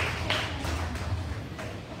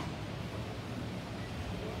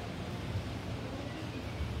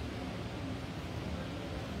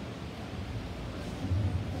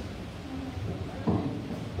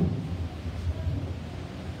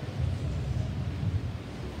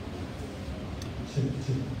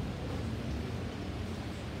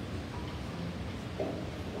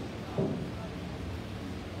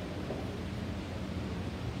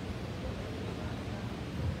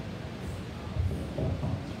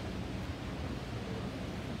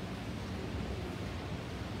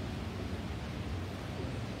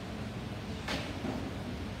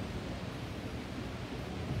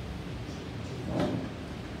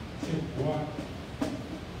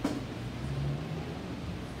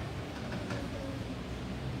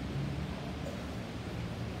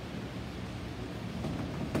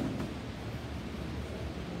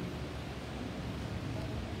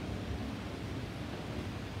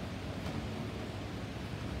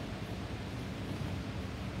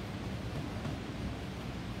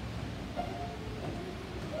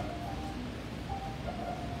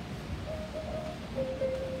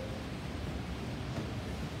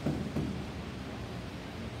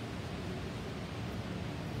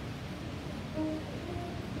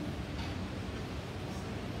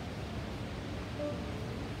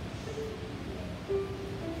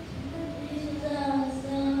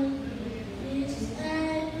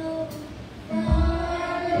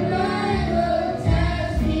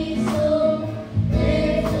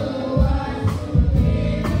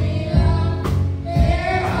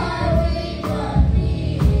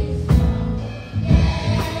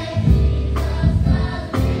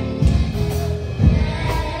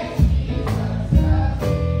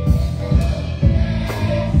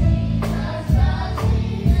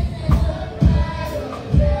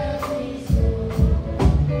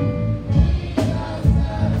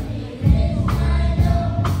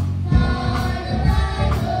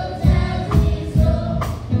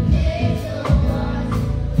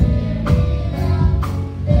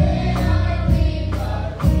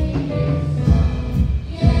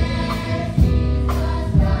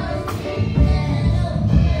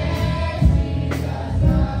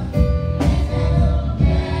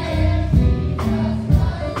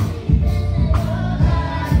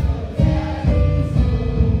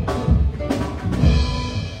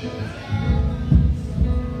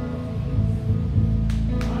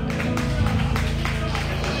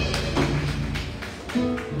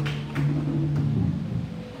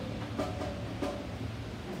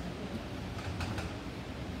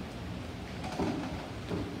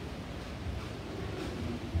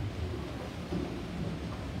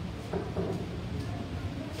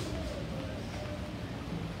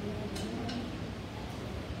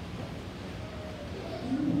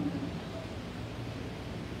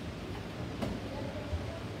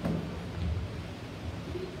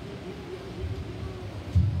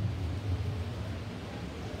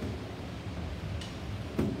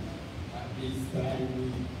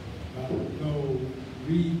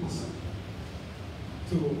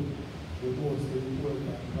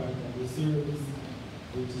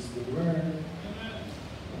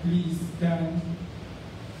 Please stand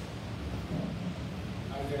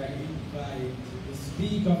as I invite the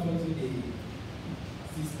speaker for today,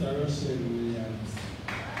 Sister Rochelle Williams.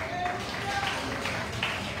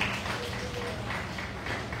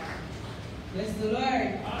 Bless the Lord.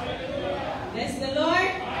 Hallelujah. Bless the Lord.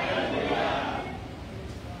 Hallelujah.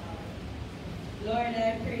 Lord,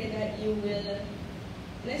 I pray that you will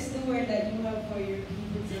bless the word that you have for your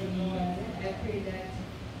people today, God. I pray that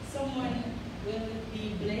someone will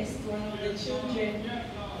be blessed, one of the children,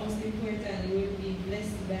 most importantly, will be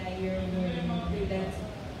blessed by your word. I pray that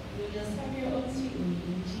you'll just have your own sweet way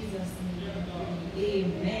in Jesus' name.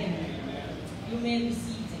 Amen. You may be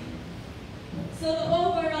seated. So the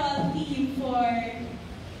overall theme for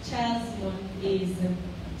Child's Month is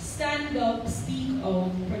stand up, speak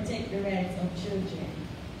out, protect the rights of children.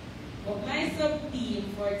 But my sub-theme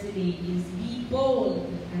for today is be bold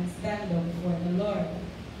and stand up for the Lord.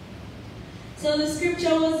 So the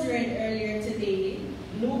scripture was read earlier today.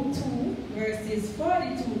 Luke 2 verses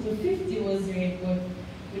 42 to 50 was read, but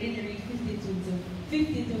we didn't read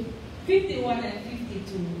 51 and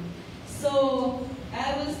 52. So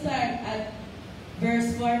I will start at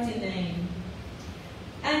verse 49.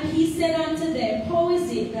 And he said unto them, how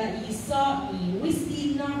is it that ye sought me? Wist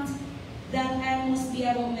ye not that I must be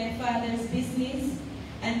about my Father's business?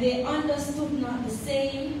 And they understood not the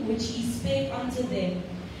saying which he spake unto them.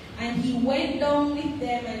 And he went down with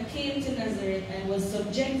them and came to Nazareth and was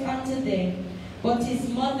subject unto them. But his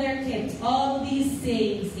mother kept all these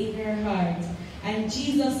sayings in her heart. And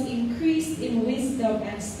Jesus increased in wisdom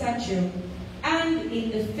and stature and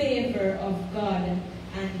in the favor of God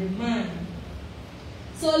and man.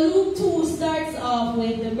 So Luke 2 starts off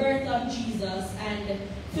with the birth of Jesus, and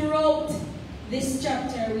throughout this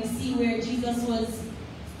chapter we see where Jesus was,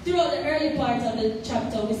 throughout the early part of the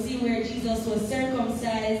chapter we see where Jesus was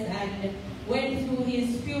circumcised and went through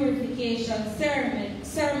his purification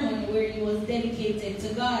sermon where he was dedicated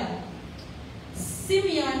to God.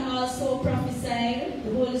 Simeon also prophesied,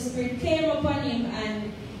 the Holy Spirit came upon him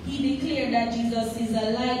and he declared that Jesus is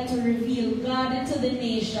a light to reveal God to the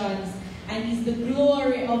nations and is the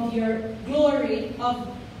glory of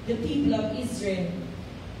the people of Israel.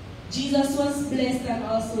 Jesus was blessed and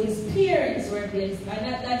also his parents were blessed.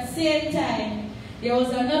 And at that same time, there was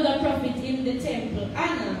another prophet in the temple,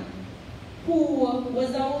 Anna, who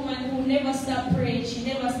was a woman who never stopped praying, she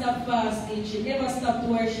never stopped fasting, she never stopped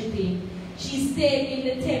worshiping. She stayed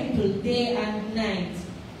in the temple day and night.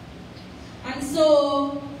 And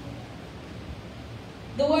so,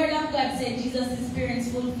 the word of God said Jesus'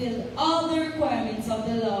 parents fulfilled all the requirements of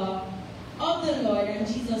the law of the Lord, and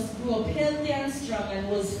Jesus grew up healthy and strong and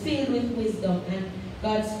was filled with wisdom, and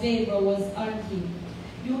God's favor was on him.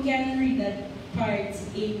 You can read that part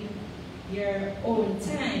in your own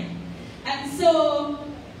time. And so,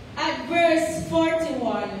 at verse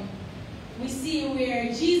 41, we see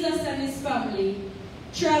where Jesus and his family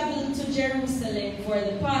traveled to Jerusalem for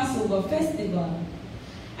the Passover festival.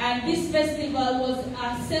 And this festival was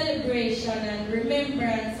a celebration and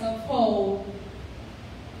remembrance of how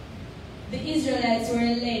the Israelites were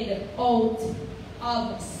led out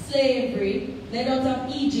of slavery, led out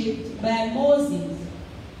of Egypt by Moses.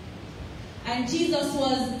 And Jesus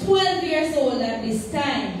was 12 years old at this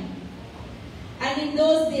time. And in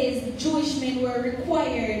those days, Jewish men were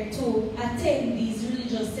required to attend these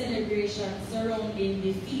religious celebrations surrounding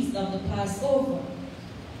the feast of the Passover.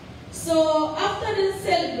 So after the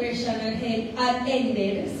celebration had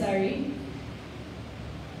ended,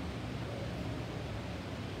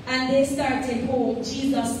 and they started home,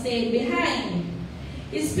 Jesus stayed behind.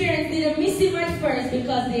 His parents didn't miss him at first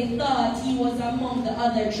because they thought he was among the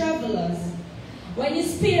other travelers. When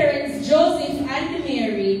his parents, Joseph and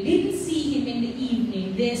Mary, didn't see him in the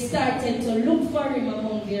evening, they started to look for him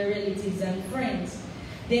among their relatives and friends.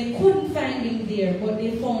 They couldn't find him there, but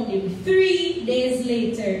they found him 3 days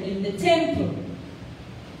later in the temple.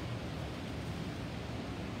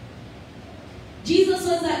 Jesus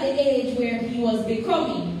was at the age where he was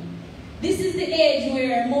becoming. This is the age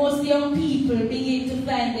where most young people begin to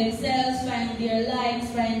find themselves, find their likes,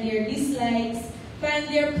 find their dislikes, find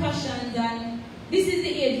their passions, and this is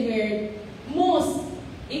the age where most,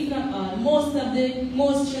 if not all,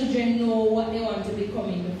 most children know what they want to become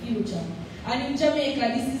in the future. And in Jamaica,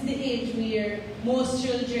 this is the age where most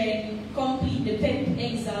children complete the PEP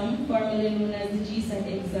exam, formerly known as the GSAT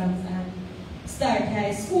exams, and start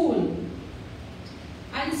high school.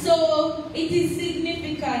 And so it is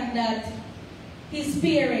significant that his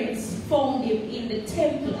parents found him in the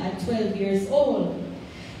temple at 12 years old.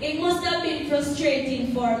 It must have been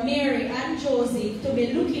frustrating for Mary and Joseph to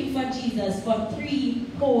be looking for Jesus for 3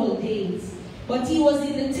 whole days. But he was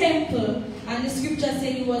in the temple, and the scripture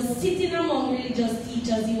said he was sitting among religious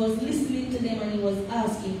teachers, he was listening to them, and he was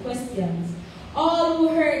asking questions. All who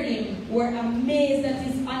heard him were amazed at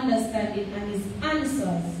his understanding and his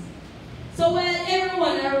answers. So while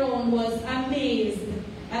everyone around was amazed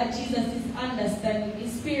at Jesus' understanding,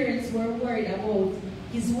 his parents were worried about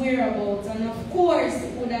his whereabouts, and of course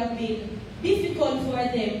it would have been difficult for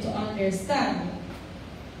them to understand.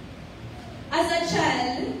 As a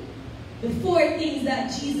child, the 4 things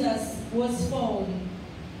that Jesus was found.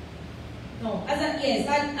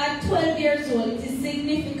 At 12 years old, it is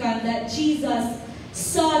significant that Jesus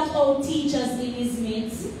sought out teachers in his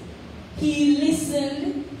midst. He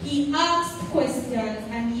listened, he asked questions,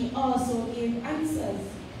 and he also gave answers.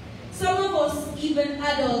 Some of us, even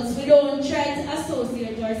adults, we don't try to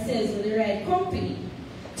associate ourselves with the right company,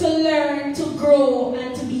 to learn, to grow,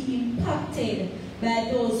 and to be impacted by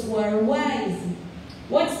those who are wise.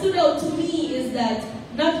 What stood out to me is that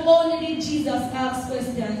not only did Jesus ask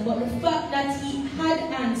questions, but the fact that he had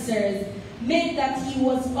answers meant that he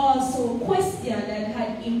was also questioned and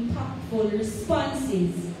had impactful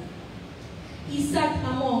responses. He sat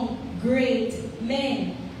among great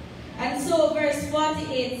men. And so verse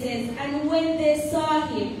 48 says, and when they saw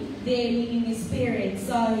him, they, meaning his parents,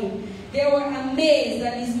 saw him, they were amazed,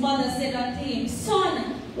 and his mother said unto him,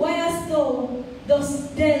 Son, why hast thou thus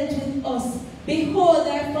dealt with us? Behold,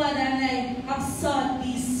 thy father and I have sought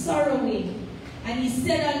thee sorrowing. And he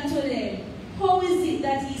said unto them, how is it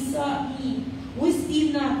that he sought me? Wist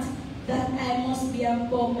ye not that I must be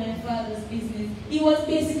about my father's business? He was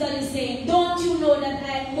basically saying, don't you know that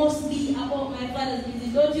I must be about my father's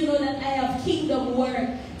business? Don't you know that I have kingdom work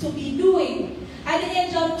to be doing? At the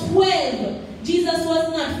age of 12, Jesus was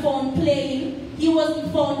not found playing. He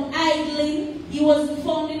wasn't found idling. He wasn't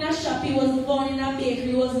found in a shop. He wasn't found in a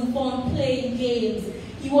bakery. He wasn't found playing games.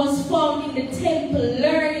 He was found in the temple,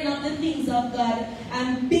 learning of the things of God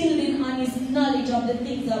and building on his knowledge of the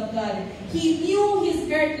things of God. He knew his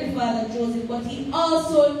earthly father, Joseph, but he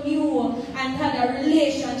also knew and had a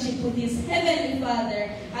relationship with his heavenly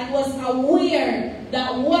Father and was aware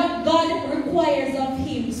that what God requires of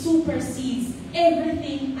him supersedes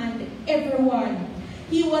everything and everyone.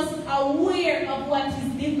 He was aware of what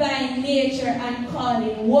his divine nature and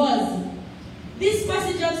calling was. This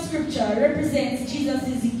passage of scripture represents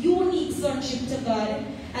Jesus' unique sonship to God,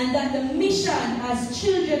 and that the mission as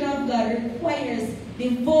children of God requires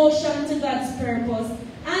devotion to God's purpose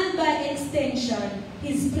and by extension,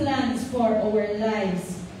 his plans for our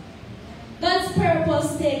lives. God's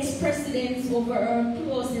purpose takes precedence over our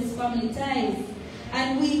closest family ties,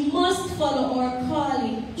 and we must follow our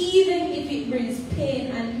calling even if it brings pain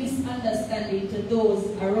and misunderstanding to those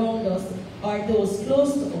around us or those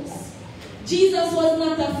close to us. Jesus was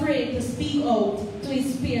not afraid to speak out to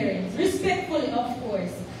his parents, respectfully of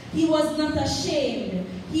course. He was not ashamed.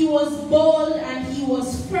 He was bold and he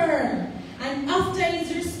was firm. And after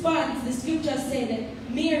his response, the scripture said,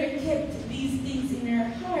 Mary kept these things in her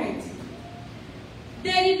heart.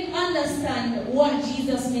 They didn't understand what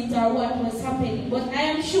Jesus meant or what was happening. But I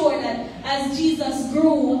am sure that as Jesus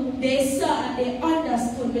grew, they saw and they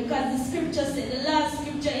understood, because the scripture said, the last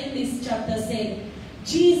scripture in this chapter said,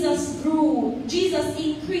 Jesus grew, Jesus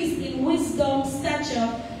increased in wisdom,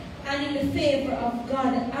 stature, and in the favor of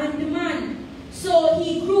God and man. So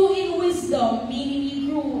he grew in wisdom, meaning he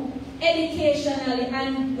grew educationally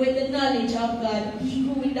and with the knowledge of God. He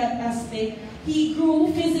grew in that aspect. He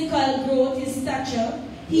grew physical growth, his stature.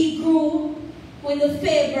 He grew with the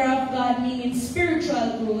favor of God, meaning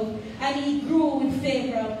spiritual growth. And he grew with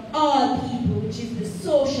favor of all people, which is the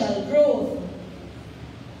social growth.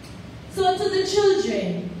 So to the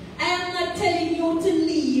children, I am not telling you to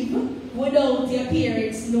leave without your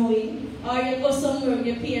parents knowing, or you go somewhere with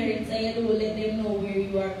your parents and you don't let them know where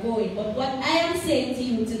you are going. But what I am saying to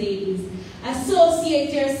you today is,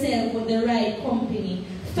 associate yourself with the right company.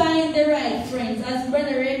 Find the right friends. As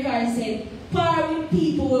Brother Rakar said, par with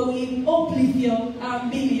people where we uplift you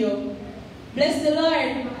and build you. Bless the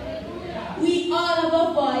Lord. We all have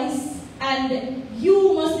a voice, and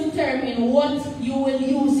you must determine what you will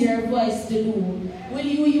use your voice to do. Will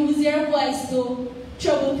you use your voice to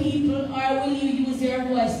trouble people, or will you use your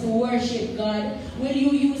voice to worship God? Will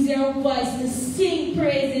you use your voice to sing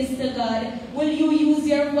praises to God? Will you use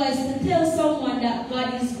your voice to tell someone that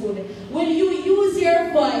God is good? Will you use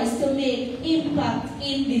your voice to make impact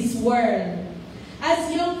in this world?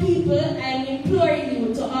 As young people, I'm imploring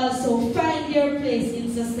you to also find your place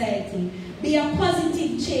in society. Be a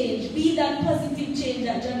positive change. Be that positive change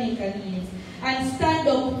that Jamaica needs. And stand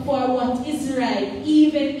up for what is right,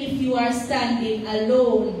 even if you are standing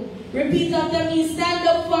alone. Repeat after me, stand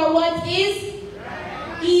up for what is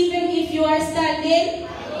right, even if you are standing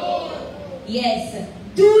alone. Yes.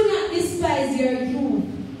 Do not despise your youth,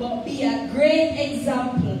 but be a great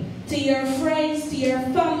example to your friends, to your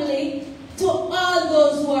family, to all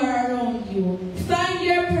those who are around you. Find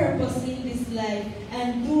your purpose in this life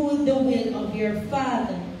and do the will of your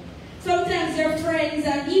Father. Sometimes your friends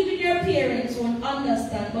and even your parents won't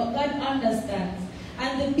understand, but God understands.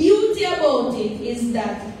 And the beauty about it is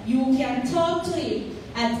that you can talk to him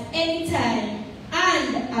at any time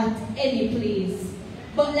and at any place.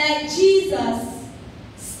 But like Jesus,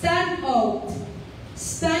 stand out.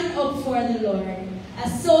 Stand up for the Lord.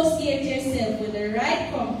 Associate yourself with the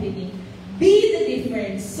right company. Be the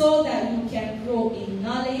difference so that you can grow in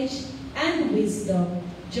knowledge and wisdom,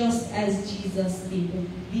 just as Jesus did.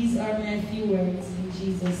 These are my few words in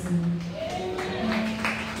Jesus' name. Amen.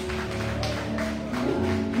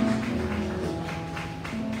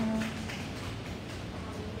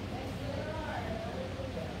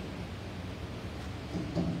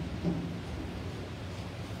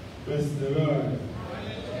 Bless the Lord.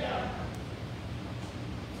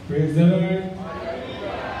 Praise the Lord.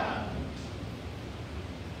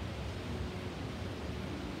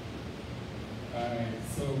 Alright,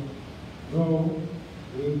 so now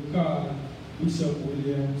we'll call Bishop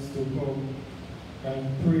Williams to come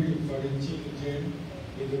and pray for the children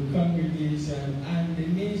in the congregation and the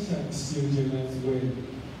nation's children as well.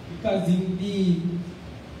 Because indeed,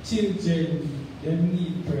 children, they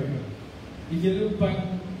need prayer. If you look back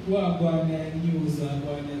what going on in the news and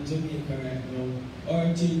going on in Jamaica right now,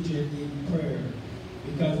 our children need prayer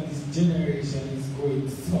because this generation is going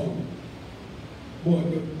south.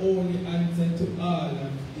 But the only answer to all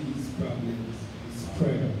of these problems is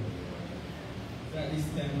prayer. At this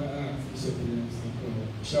time, I ask Bishop Williams to come.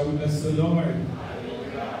 Shall we bless the Lord?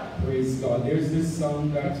 Praise God. There's this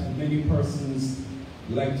song that many persons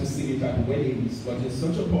like to sing it at weddings, but it's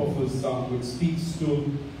such a powerful song which speaks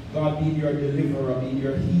to God being your deliverer, being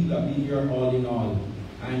your healer, being your all in all.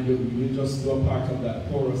 And we'll just do a part of that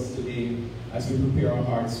chorus today as we prepare our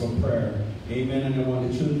hearts for prayer. Amen. And I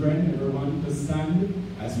want the children, everyone, to stand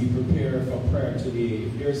as we prepare for prayer today.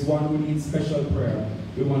 If there's one who needs special prayer,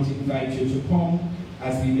 we want to invite you to come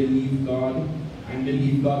as we believe God, and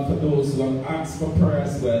believe God for those who have asked for prayer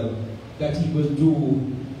as well, that He will do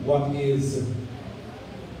what we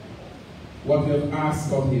have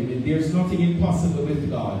asked of Him. And there's nothing impossible with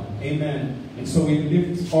God. Amen. And so we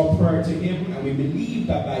lift our prayer to Him, and we believe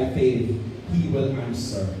that by faith He will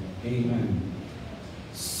answer. Amen.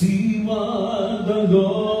 See what the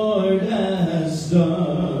Lord has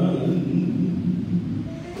done.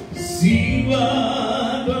 See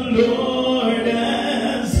what the Lord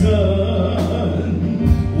has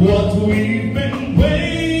done. What we've been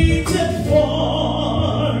waiting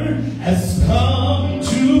for has come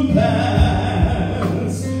to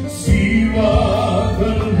pass. See what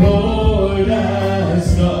the Lord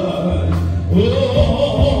has done.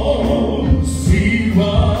 Oh, see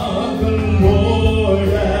what the Lord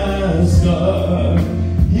has done.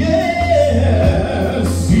 Yeah,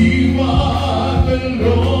 see what the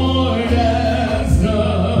Lord has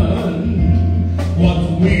done.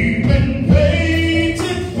 What we've been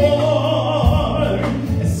waiting for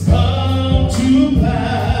has come to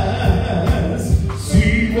pass.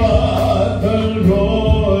 See what the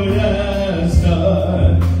Lord has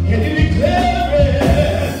done. Can you declare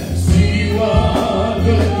it? See what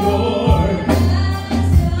the Lord,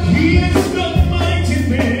 He has done mighty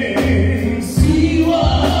things. See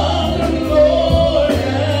what the Lord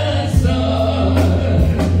has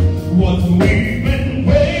done. What we've been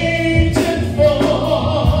waiting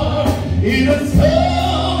for, it has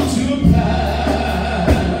come to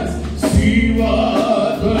pass. See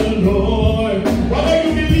what the Lord, what are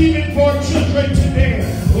you believing for, children, today?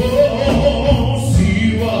 Oh,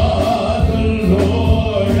 see what the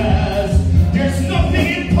Lord has. There's nothing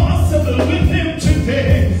impossible with Him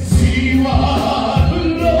today. See what the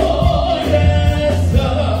Lord has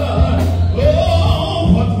done.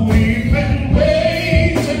 Oh, what we've been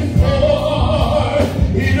waiting for,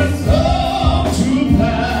 it has come to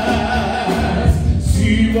pass.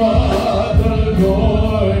 See what the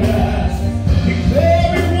Lord has.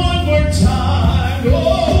 Declare it one more time.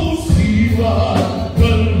 Oh, see what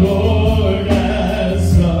the Lord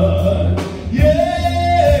has done.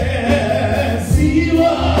 Yeah, see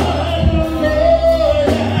what the Lord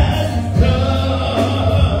has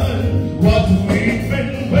done. What we've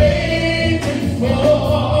been waiting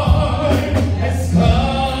for has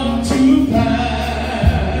come to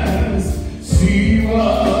pass. See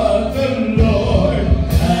what the Lord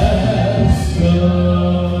has done.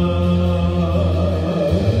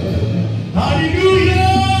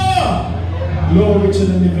 Hallelujah! Glory to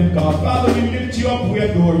the living God. Father, we lift you up, we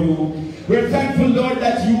adore you. We're thankful, Lord,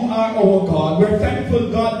 that you are our God. We're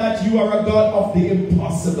thankful, God, that you are a God of the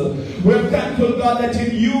impossible. We're thankful, God, that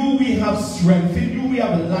in you we have strength. In you we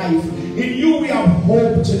have life. In you we have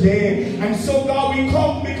hope today. And so, God, we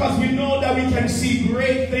come because we know that we can see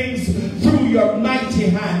great things through your mighty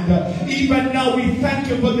hand. Even now, we thank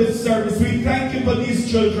you for this service. We thank you for these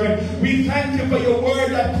children. We thank you for your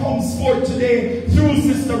word that comes forth today through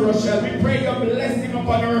Sister Rochelle. We pray your blessing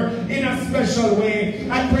upon her in a special way.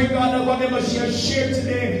 I pray, God, that whatever she has shared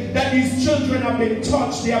today, that these children have been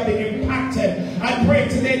touched, they have been impacted. I pray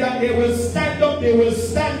today that they will stand up, they will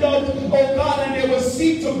stand out, oh God, and they will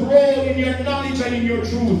seek to grow in your knowledge and in your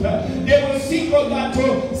truth. They will seek, oh God,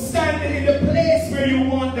 to stand in the place where you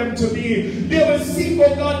want them to be. They will seek,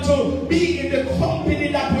 oh God, to be in the company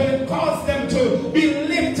that will cause them to be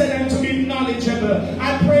lifted and to be knowledgeable.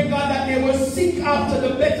 I pray, God, that they will seek after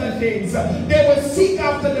the better things. They will seek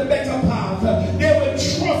after the better path. They will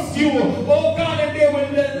trust you, oh God, and they will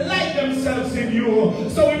delight themselves in you.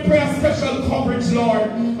 So we pray a special coverage, Lord,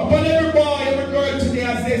 upon every boy, every girl today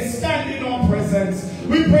as they stand in our presence.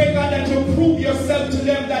 We pray, God, that you prove yourself to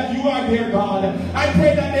them that you are their God. I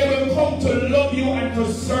pray that they will come to love you and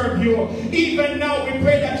to serve you. Even now, we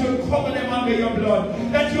pray that you cover them under your blood,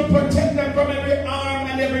 that you protect them from every harm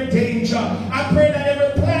and every danger. I pray that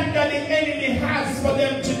every plan that the enemy has for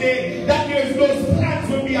them today, that those plans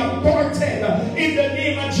will be aborted in the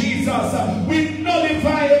name of Jesus. We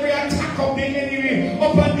nullify every attack of the enemy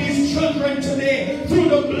upon these children today through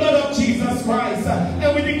the blood of Jesus Christ.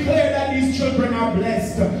 And we declare that these children are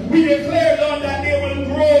blessed. We declare, Lord, that they will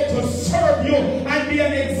grow to serve you and be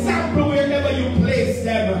an example wherever you place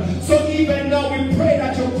them. So even now we pray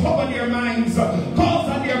that you cover their minds, cause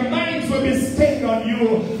that their minds will be stayed on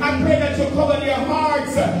you. I pray that you cover their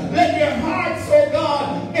hearts. Let their hearts, oh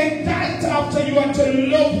God, indict after you and to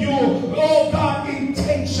love you, oh God,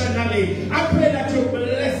 intentionally. I pray that you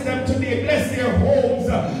bless them today, bless their homes.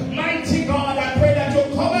 Mighty God, I pray that you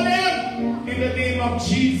cover them in the name of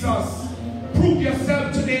Jesus. Prove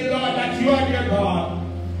yourself today, Lord, that you are their God.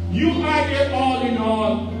 You are their all in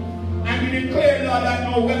all. And we we declare, Lord, that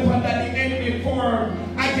no weapon that the enemy formed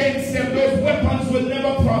against them, those weapons will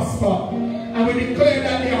never prosper. And we declare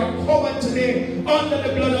that they are covered today under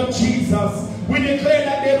the blood of Jesus. We declare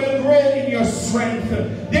that they will grow in your strength.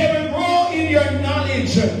 They will grow in your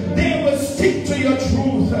knowledge. They will stick to your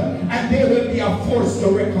truth. And they will be a force to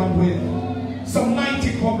reckon with. Some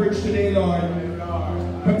mighty coverage today, Lord.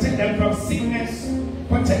 Protect them from sickness.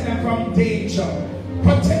 Protect them from danger.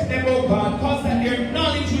 Protect them, oh God. Cause that their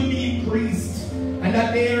knowledge will be increased. And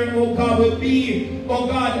that they, oh God, will be, oh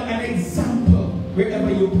God, an example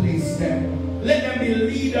wherever you place them. Let them be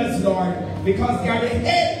leaders, Lord, because they are the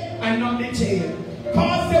head and not the tail.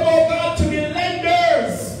 Cause them, oh God, to be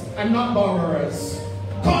lenders and not borrowers.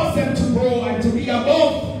 Cause them to grow and to be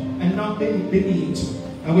above and not beneath.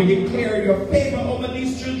 And we declare your favor over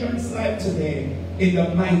these children's life today in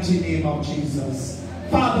the mighty name of Jesus.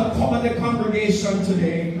 Father, cover the congregation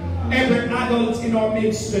today. Every adult in our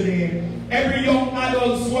midst today. Every young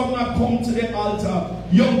adult who have not come to the altar.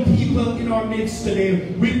 Young people in our midst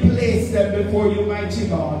today. We place them before you, mighty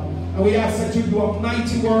God. And we ask that you do a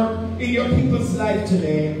mighty work in your people's life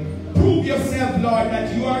today. Prove yourself, Lord,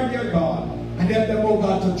 that you are their God. And help them, oh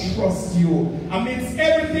God, to trust you. Amidst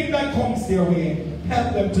everything that comes their way,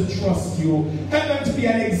 help them to trust you. Help them to be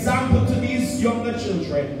an example to these younger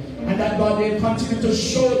children. And that, God, they continue to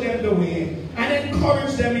show them the way and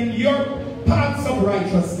encourage them in your paths of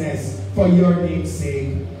righteousness for your name's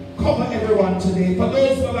sake. Cover everyone today. For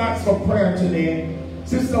those who have asked for prayer today,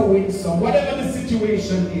 Sister Winston, whatever the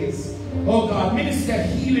situation is, oh God, minister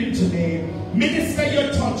healing today. Minister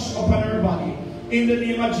your touch upon her body in the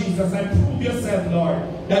name of Jesus, and prove yourself,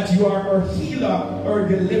 Lord, that you are her healer, her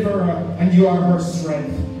deliverer, and you are her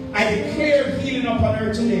strength. I declare healing upon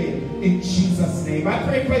her today in Jesus' name. I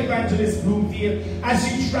pray for Evangelist Bloomfield as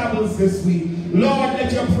she travels this week. Lord,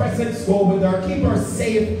 let your presence go with her. Keep her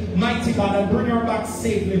safe, mighty God, and bring her back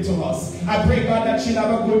safely to us. I pray, God, that she'll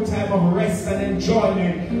have a good time of rest and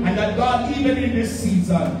enjoyment. And that, God, even in this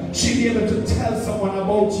season, she'll be able to tell someone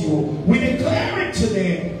about you. We declare it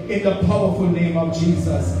today in the powerful name of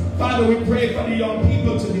Jesus. Father, we pray for the young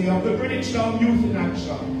people today of the British Young Youth in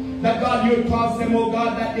Action. That, God, you'll cause them, oh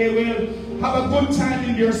God, that they will have a good time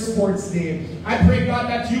in their sports day. I pray, God,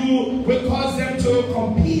 that you will cause them to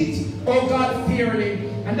compete, oh God, fairly,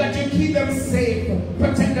 and that you keep them safe,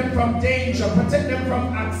 protect them from danger, protect them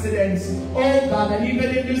from accidents, oh God, and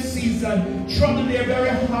even in this season, trouble their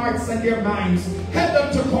very hearts and their minds.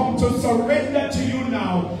 Help them to come to surrender to you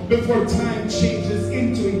now before time changes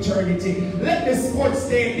into eternity. Let the sports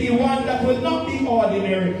day be one that will not be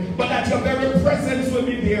ordinary, but that your very presence will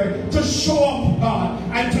be there to show up, God,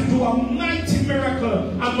 and to do a mighty miracle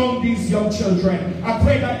among these young children. I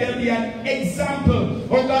pray that they'll be an example,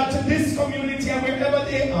 oh God, to this community and wherever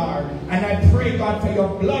they are. And I pray, God, for your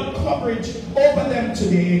blood coverage over them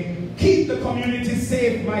today. Keep the community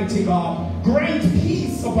safe, mighty God. Grant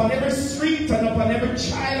peace upon every street and upon every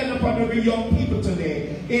child and upon every young people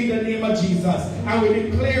today, in the name of Jesus. And we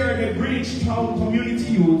declare the British Town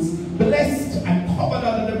community youths blessed and covered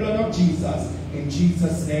under the blood of Jesus, in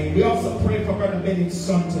Jesus' name. We also pray for Brother Bennett's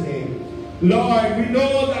son today. Lord, we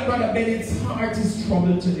know that Brother Bennett's heart is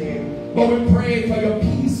troubled today, but we pray for your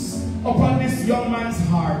peace upon this young man's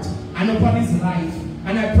heart and upon his life.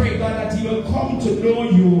 And I pray, God, that he will come to know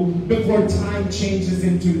you before time changes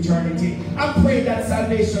into eternity. I pray that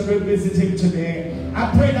salvation will visit him today. I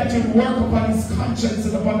pray that you work upon his conscience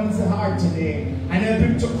and upon his heart today, and help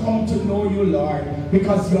him to come to know you, Lord,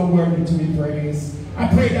 because you are worthy to be praised. I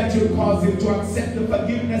pray that you cause him to accept the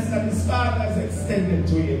forgiveness that his Father has extended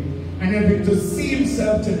to him, and help him to see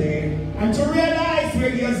himself today and to realize where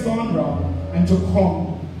he has gone wrong, and to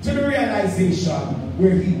come to the realization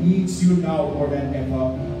where he needs you now more than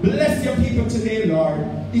ever. Bless your people today, Lord,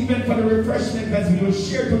 even for the refreshment as we will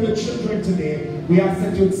share to the children today. We ask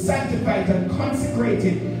that you would sanctify it and consecrate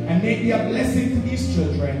it and make it a blessing to these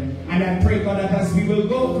children. And I pray, God, that as we will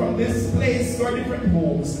go from this place to our different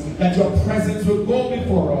homes, that your presence will go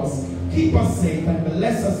before us. Keep us safe and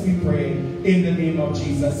bless us, we pray, in the name of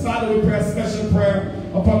Jesus. Father, we pray a special prayer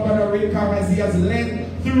upon Brother Rakar as he has led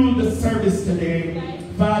through the service today.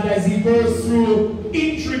 Father, as he goes through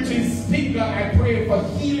injury to his finger, I pray for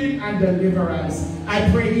healing and deliverance.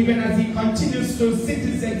 I pray even as he continues to sit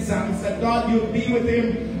his exams, that God, you'll be with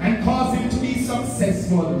him and cause him to be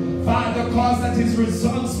successful. Father, cause that his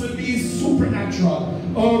results will be supernatural.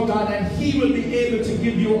 Oh God, and he will be able to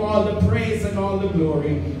give you all the praise and all the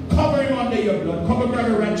glory. Cover him under your blood. Cover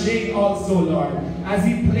Brother Rajay also, Lord, as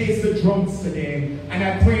he plays the drums today. And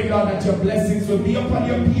I pray, Lord, that your blessings will be upon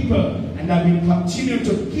your people, and that we continue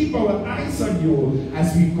to keep our eyes on you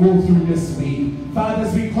as we go through this week. Father,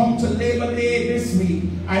 as we come to Labor Day this week,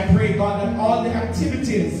 I pray, God, that all the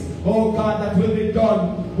activities, oh God, that will be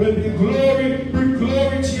done will be bring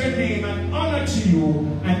glory to your name and honor to you.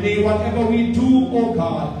 And may whatever we do, oh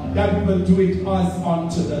God, that we will do it as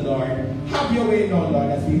unto the Lord. Have your way now, Lord,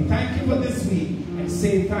 as we thank you for this week and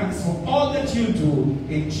say thanks for all that you do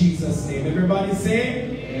in Jesus' name. Everybody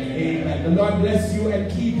say amen. The Lord bless you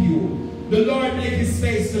and keep you. The Lord make his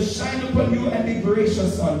face to shine upon you and be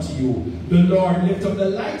gracious unto you. The Lord lift up the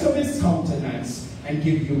light of his countenance and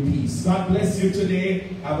give you peace. God bless you today.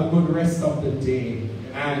 Have a good rest of the day.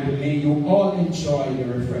 And may you all enjoy your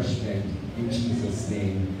refreshment. In Jesus'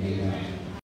 name, amen.